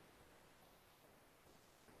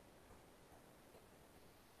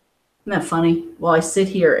 Isn't that funny? While I sit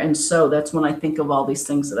here and sew, that's when I think of all these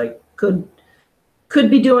things that I could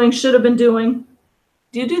be doing, should have been doing.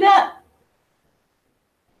 Do you do that?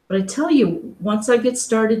 But I tell you, once I get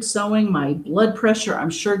started sewing, my blood pressure, I'm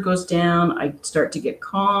sure, goes down. I start to get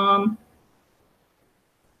calm.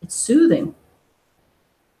 It's soothing.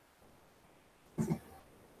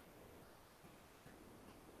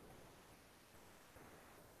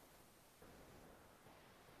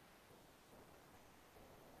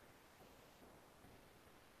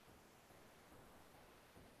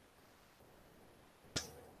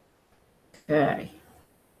 Okay.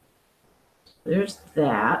 There's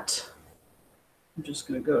that. I'm just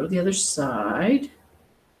going to go to the other side.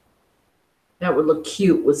 That would look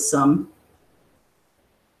cute with some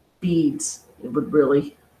beads. It would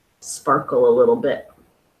really sparkle a little bit,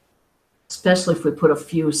 especially if we put a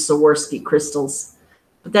few Swarovski crystals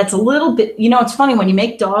But that's a little bit, you know, it's funny when you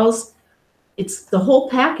make dolls, it's the whole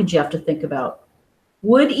package you have to think about.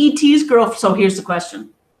 Would E.T.'s so here's the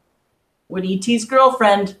question. Would E.T.'s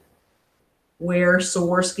girlfriend wear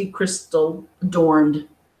Swarovski crystal adorned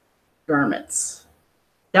garments?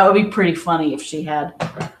 That would be pretty funny if she had,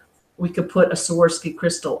 we could put a Swarovski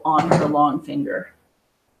crystal on her long finger.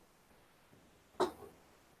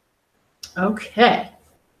 Okay.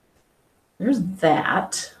 There's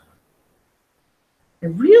that. I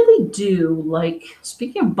really do like,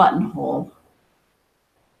 speaking of buttonhole,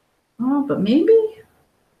 oh, but maybe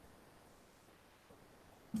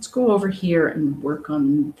let's go over here and work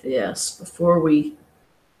on this before we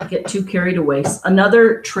get too carried away.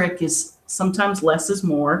 Another trick is sometimes less is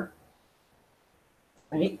more,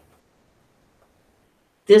 right?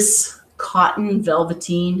 This cotton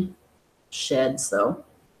velveteen sheds though,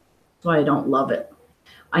 that's why I don't love it.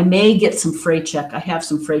 I may get some fray check. I have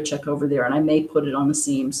some fray check over there and I may put it on the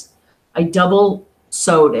seams. I double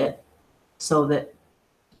sewed it so that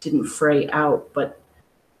it didn't fray out, but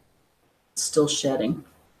it's still shedding.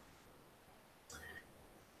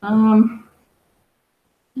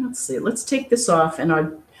 Let's see, let's take this off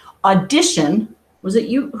and audition. Was it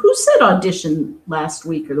you? Who said audition last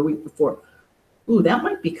week or the week before? Ooh, that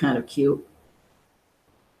might be kind of cute.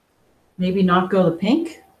 Maybe not go the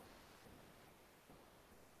pink.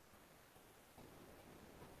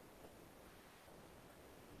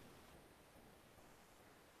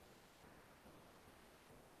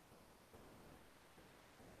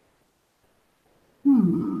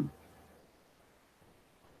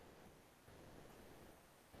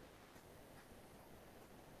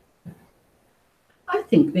 I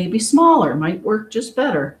think maybe smaller might work just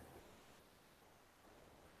better.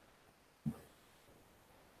 Let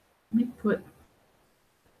me put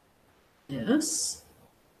this.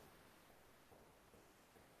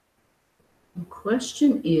 The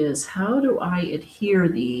question is, how do I adhere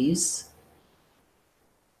these?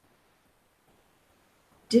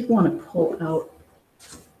 Did want to pull out.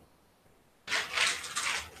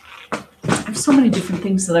 I have so many different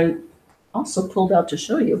things that I also pulled out to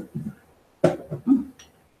show you.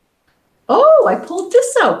 Oh, I pulled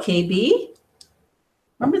this out, KB.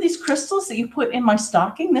 Remember these crystals that you put in my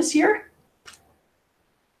stocking this year?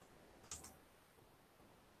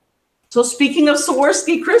 So speaking of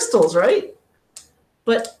Swarovski crystals, right?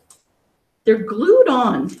 But they're glued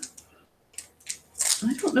on.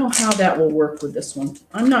 I don't know how that will work with this one.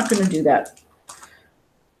 I'm not going to do that.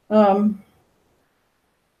 I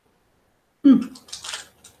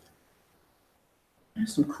have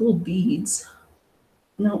some cool beads.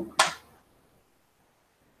 No.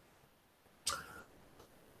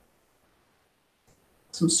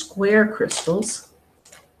 Some square crystals.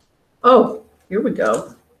 Oh, here we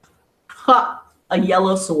go. Ha! A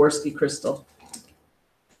yellow Swarovski crystal.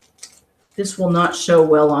 This will not show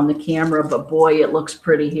well on the camera, but boy, it looks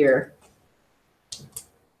pretty here.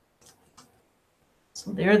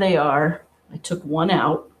 So there they are. I took one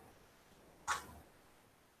out.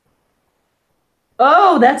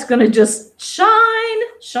 Oh, that's going to just shine,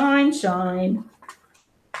 shine, shine.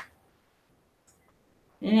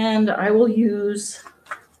 And I will use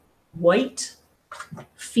white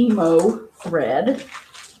Fimo thread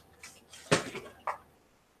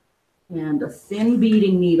and a thin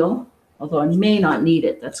beading needle, although I may not need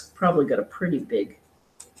it. That's probably got a pretty big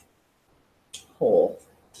hole.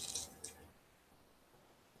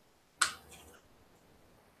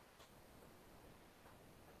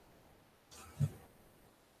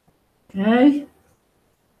 Okay.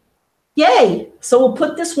 Yay! So we'll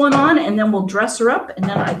put this one on and then we'll dress her up and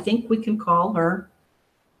then I think we can call her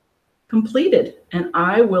completed. And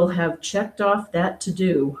I will have checked off that to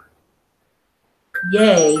do.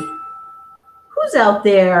 Yay. Who's out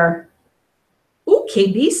there? Ooh,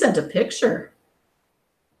 KB sent a picture.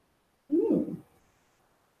 Ooh.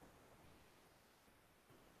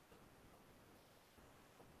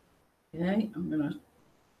 Okay, I'm going to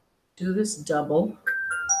do this double.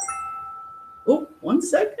 Oh, 1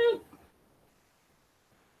 second.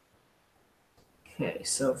 Okay,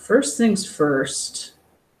 so first things first.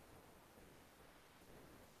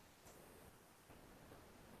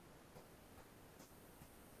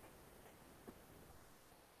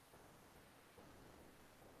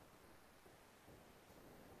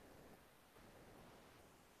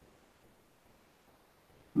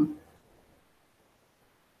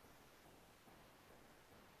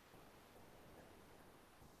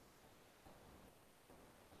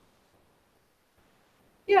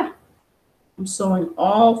 Yeah, I'm sewing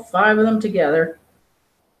all 5 of them together.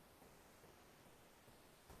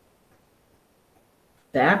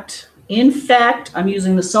 In fact, I'm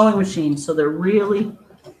using the sewing machine, so they're really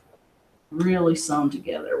really sewn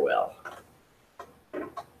together well.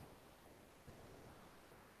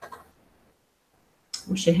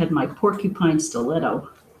 Wish I had my porcupine stiletto.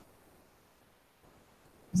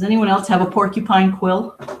 Does anyone else have a porcupine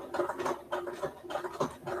quill?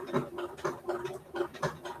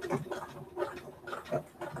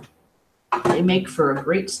 They make for a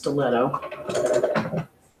great stiletto.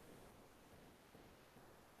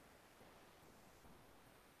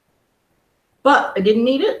 But I didn't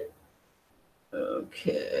need it.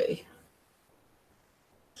 Okay.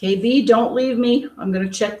 KB, don't leave me. I'm going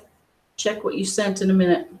to check what you sent in a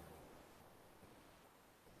minute.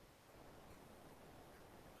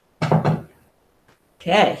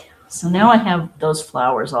 Okay, so now I have those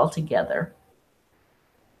flowers all together.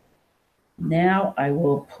 Now I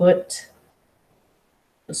will put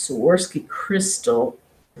the Swarovski crystal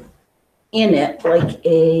in it like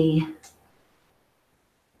a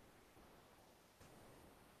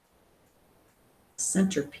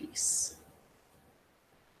centerpiece.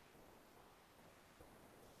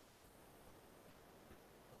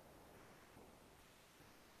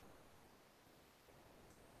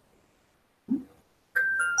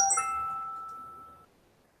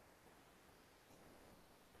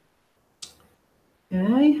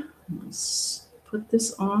 Okay, let's put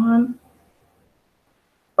this on.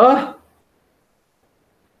 Oh!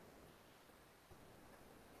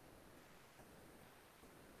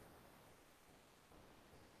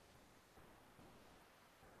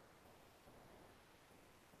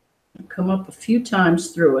 Come up a few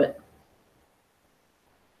times through it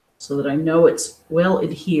so that I know it's well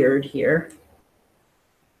adhered here.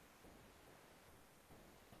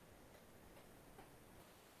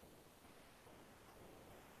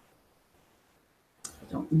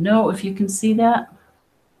 I don't know if you can see that.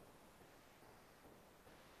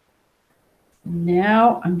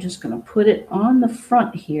 Now I'm just going to put it on the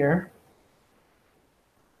front here.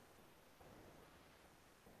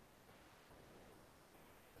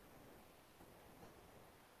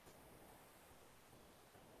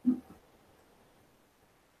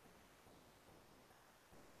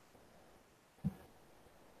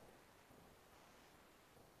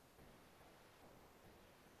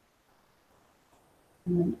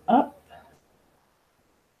 And then up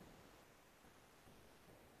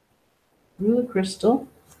through the crystal.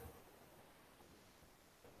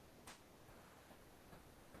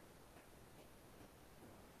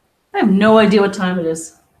 I have no idea what time it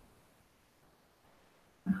is.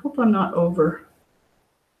 I hope I'm not over.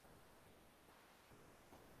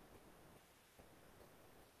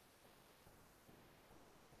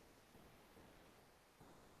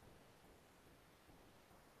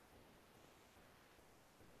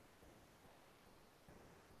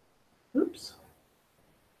 Oops.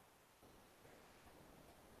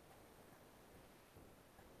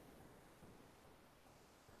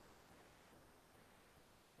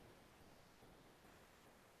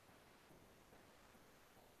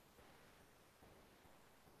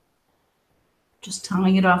 Just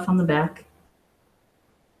tying it off on the back.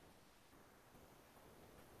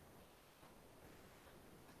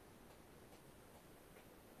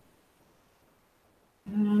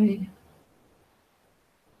 Okay.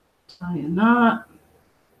 Tie a knot.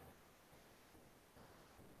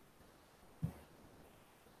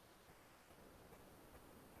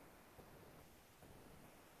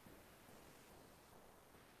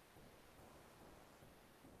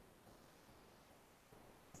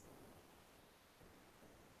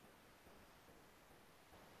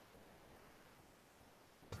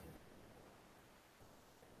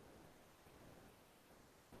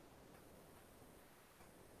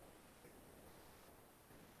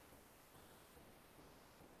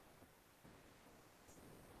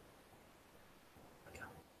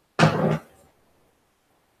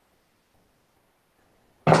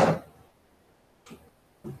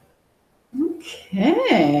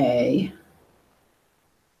 Okay.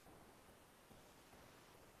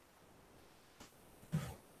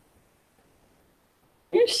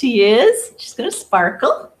 There she is. She's going to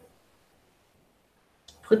sparkle.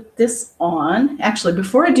 Put this on. Actually,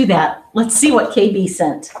 before I do that, let's see what KB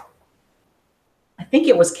sent. I think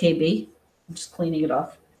it was KB. I'm just cleaning it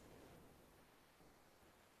off.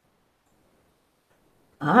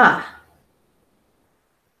 Ah.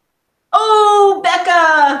 Oh,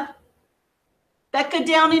 Becca. Becca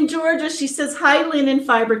down in Georgia. She says, hi, Lynn and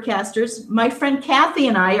Fibercasters. My friend Kathy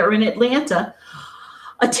and I are in Atlanta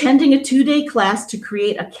attending a 2-day class to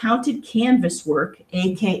create a counted canvas work,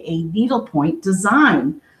 aka needlepoint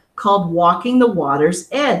design, called Walking the Water's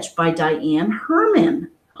Edge by Diane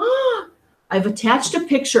Herman. I've attached a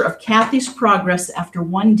picture of Kathy's progress after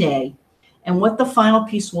one day, and what the final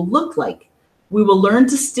piece will look like. We will learn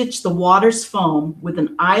to stitch the water's foam with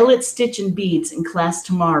an eyelet stitch and beads in class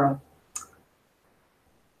tomorrow.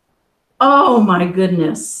 Oh my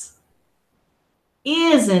goodness.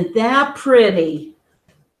 Isn't that pretty?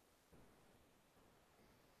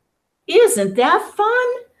 Isn't that fun?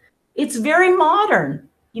 It's very modern.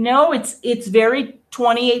 You know, it's very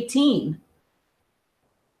 2018.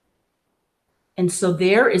 And so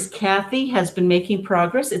there is Kathy has been making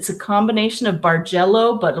progress. It's a combination of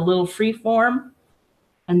Bargello, but a little free form.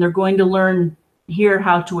 And they're going to learn here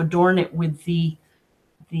how to adorn it with the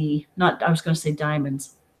not, I was going to say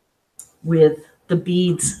diamonds, with the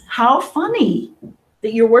beads. How funny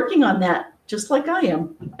that you're working on that just like I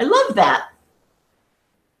am. I love that.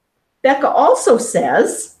 Becca also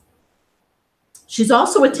says she's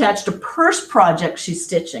also attached a purse project she's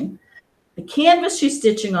stitching. The canvas she's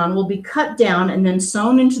stitching on will be cut down and then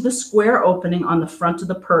sewn into the square opening on the front of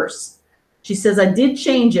the purse. She says, I did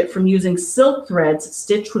change it from using silk threads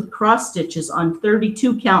stitched with cross stitches on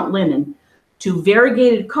 32 count linen to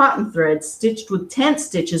variegated cotton threads stitched with tent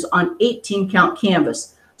stitches on 18 count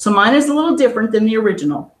canvas. So mine is a little different than the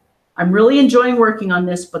original. I'm really enjoying working on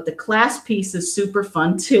this, but the class piece is super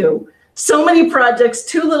fun too. So many projects,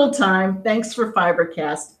 too little time. Thanks for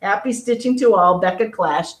FiberCast. Happy stitching to all. Becca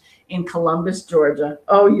Clash in Columbus, Georgia.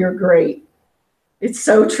 Oh, you're great. It's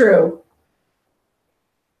so true.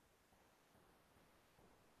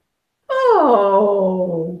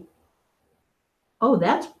 Oh,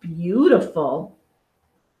 that's beautiful.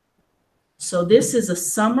 So this is a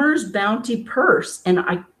Summer's Bounty purse. And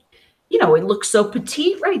it looks so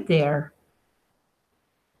petite right there.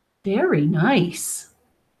 Very nice.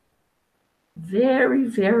 Very,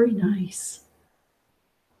 very nice.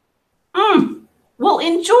 Well,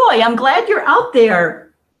 enjoy. I'm glad you're out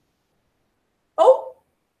there. Oh,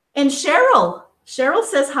 and Cheryl. Cheryl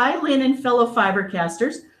says, hi, Lynn and fellow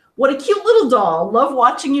Fibercasters. What a cute little doll. Love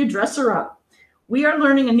watching you dress her up. We are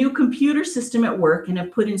learning a new computer system at work and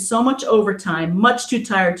have put in so much overtime, much too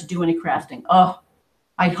tired to do any crafting. Oh,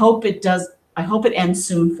 I hope it does. I hope it ends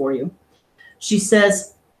soon for you. She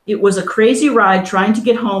says, it was a crazy ride trying to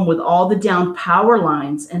get home with all the down power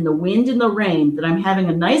lines and the wind and the rain that I'm having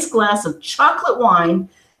a nice glass of chocolate wine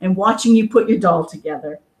and watching you put your doll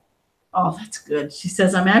together. Oh, that's good. She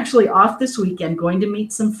says, I'm actually off this weekend going to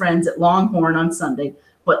meet some friends at Longhorn on Sunday.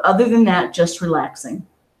 But other than that, just relaxing.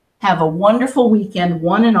 Have a wonderful weekend,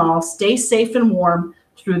 one and all. Stay safe and warm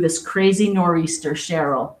through this crazy nor'easter,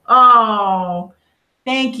 Cheryl. Oh,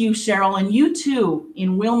 thank you, Cheryl. And you too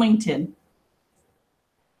in Wilmington.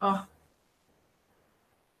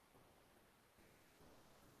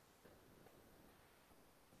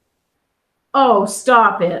 Oh,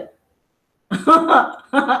 stop it.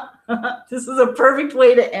 This is a perfect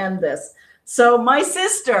way to end this. So my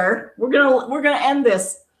sister, we're gonna end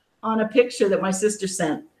this on a picture that my sister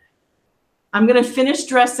sent. I'm gonna finish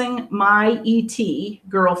dressing my ET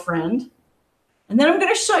girlfriend, and then I'm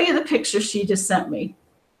gonna show you the picture she just sent me,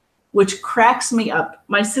 which cracks me up.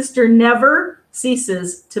 My sister never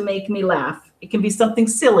ceases to make me laugh. It can be something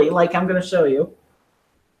silly, like I'm gonna show you.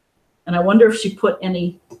 And I wonder if she put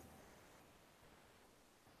any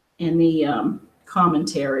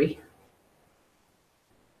commentary.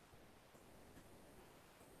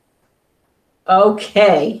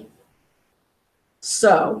 Okay,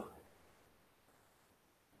 so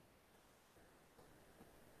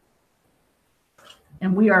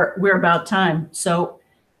and we're about time. So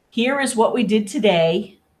here is what we did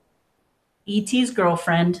today. E.T.'s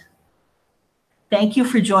girlfriend. Thank you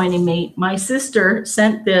for joining me. My sister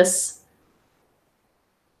sent this.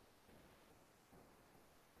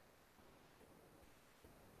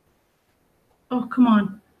 Oh, come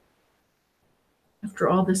on. After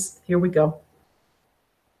all this, here we go.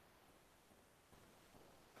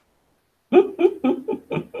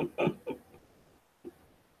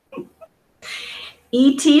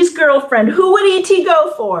 E.T.'s girlfriend. Who would E.T.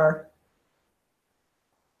 go for?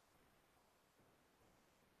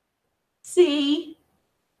 See,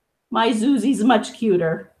 my Zozie's much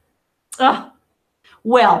cuter.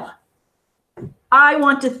 Well, I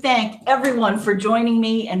want to thank everyone for joining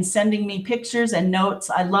me and sending me pictures and notes.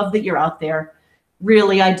 I love that you're out there.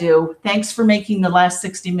 Really, I do. Thanks for making the last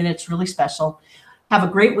 60 minutes really special. Have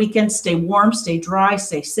a great weekend. Stay warm, stay dry,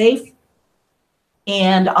 stay safe.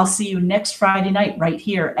 And I'll see you next Friday night right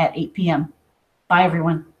here at 8 p.m. Bye,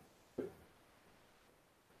 everyone.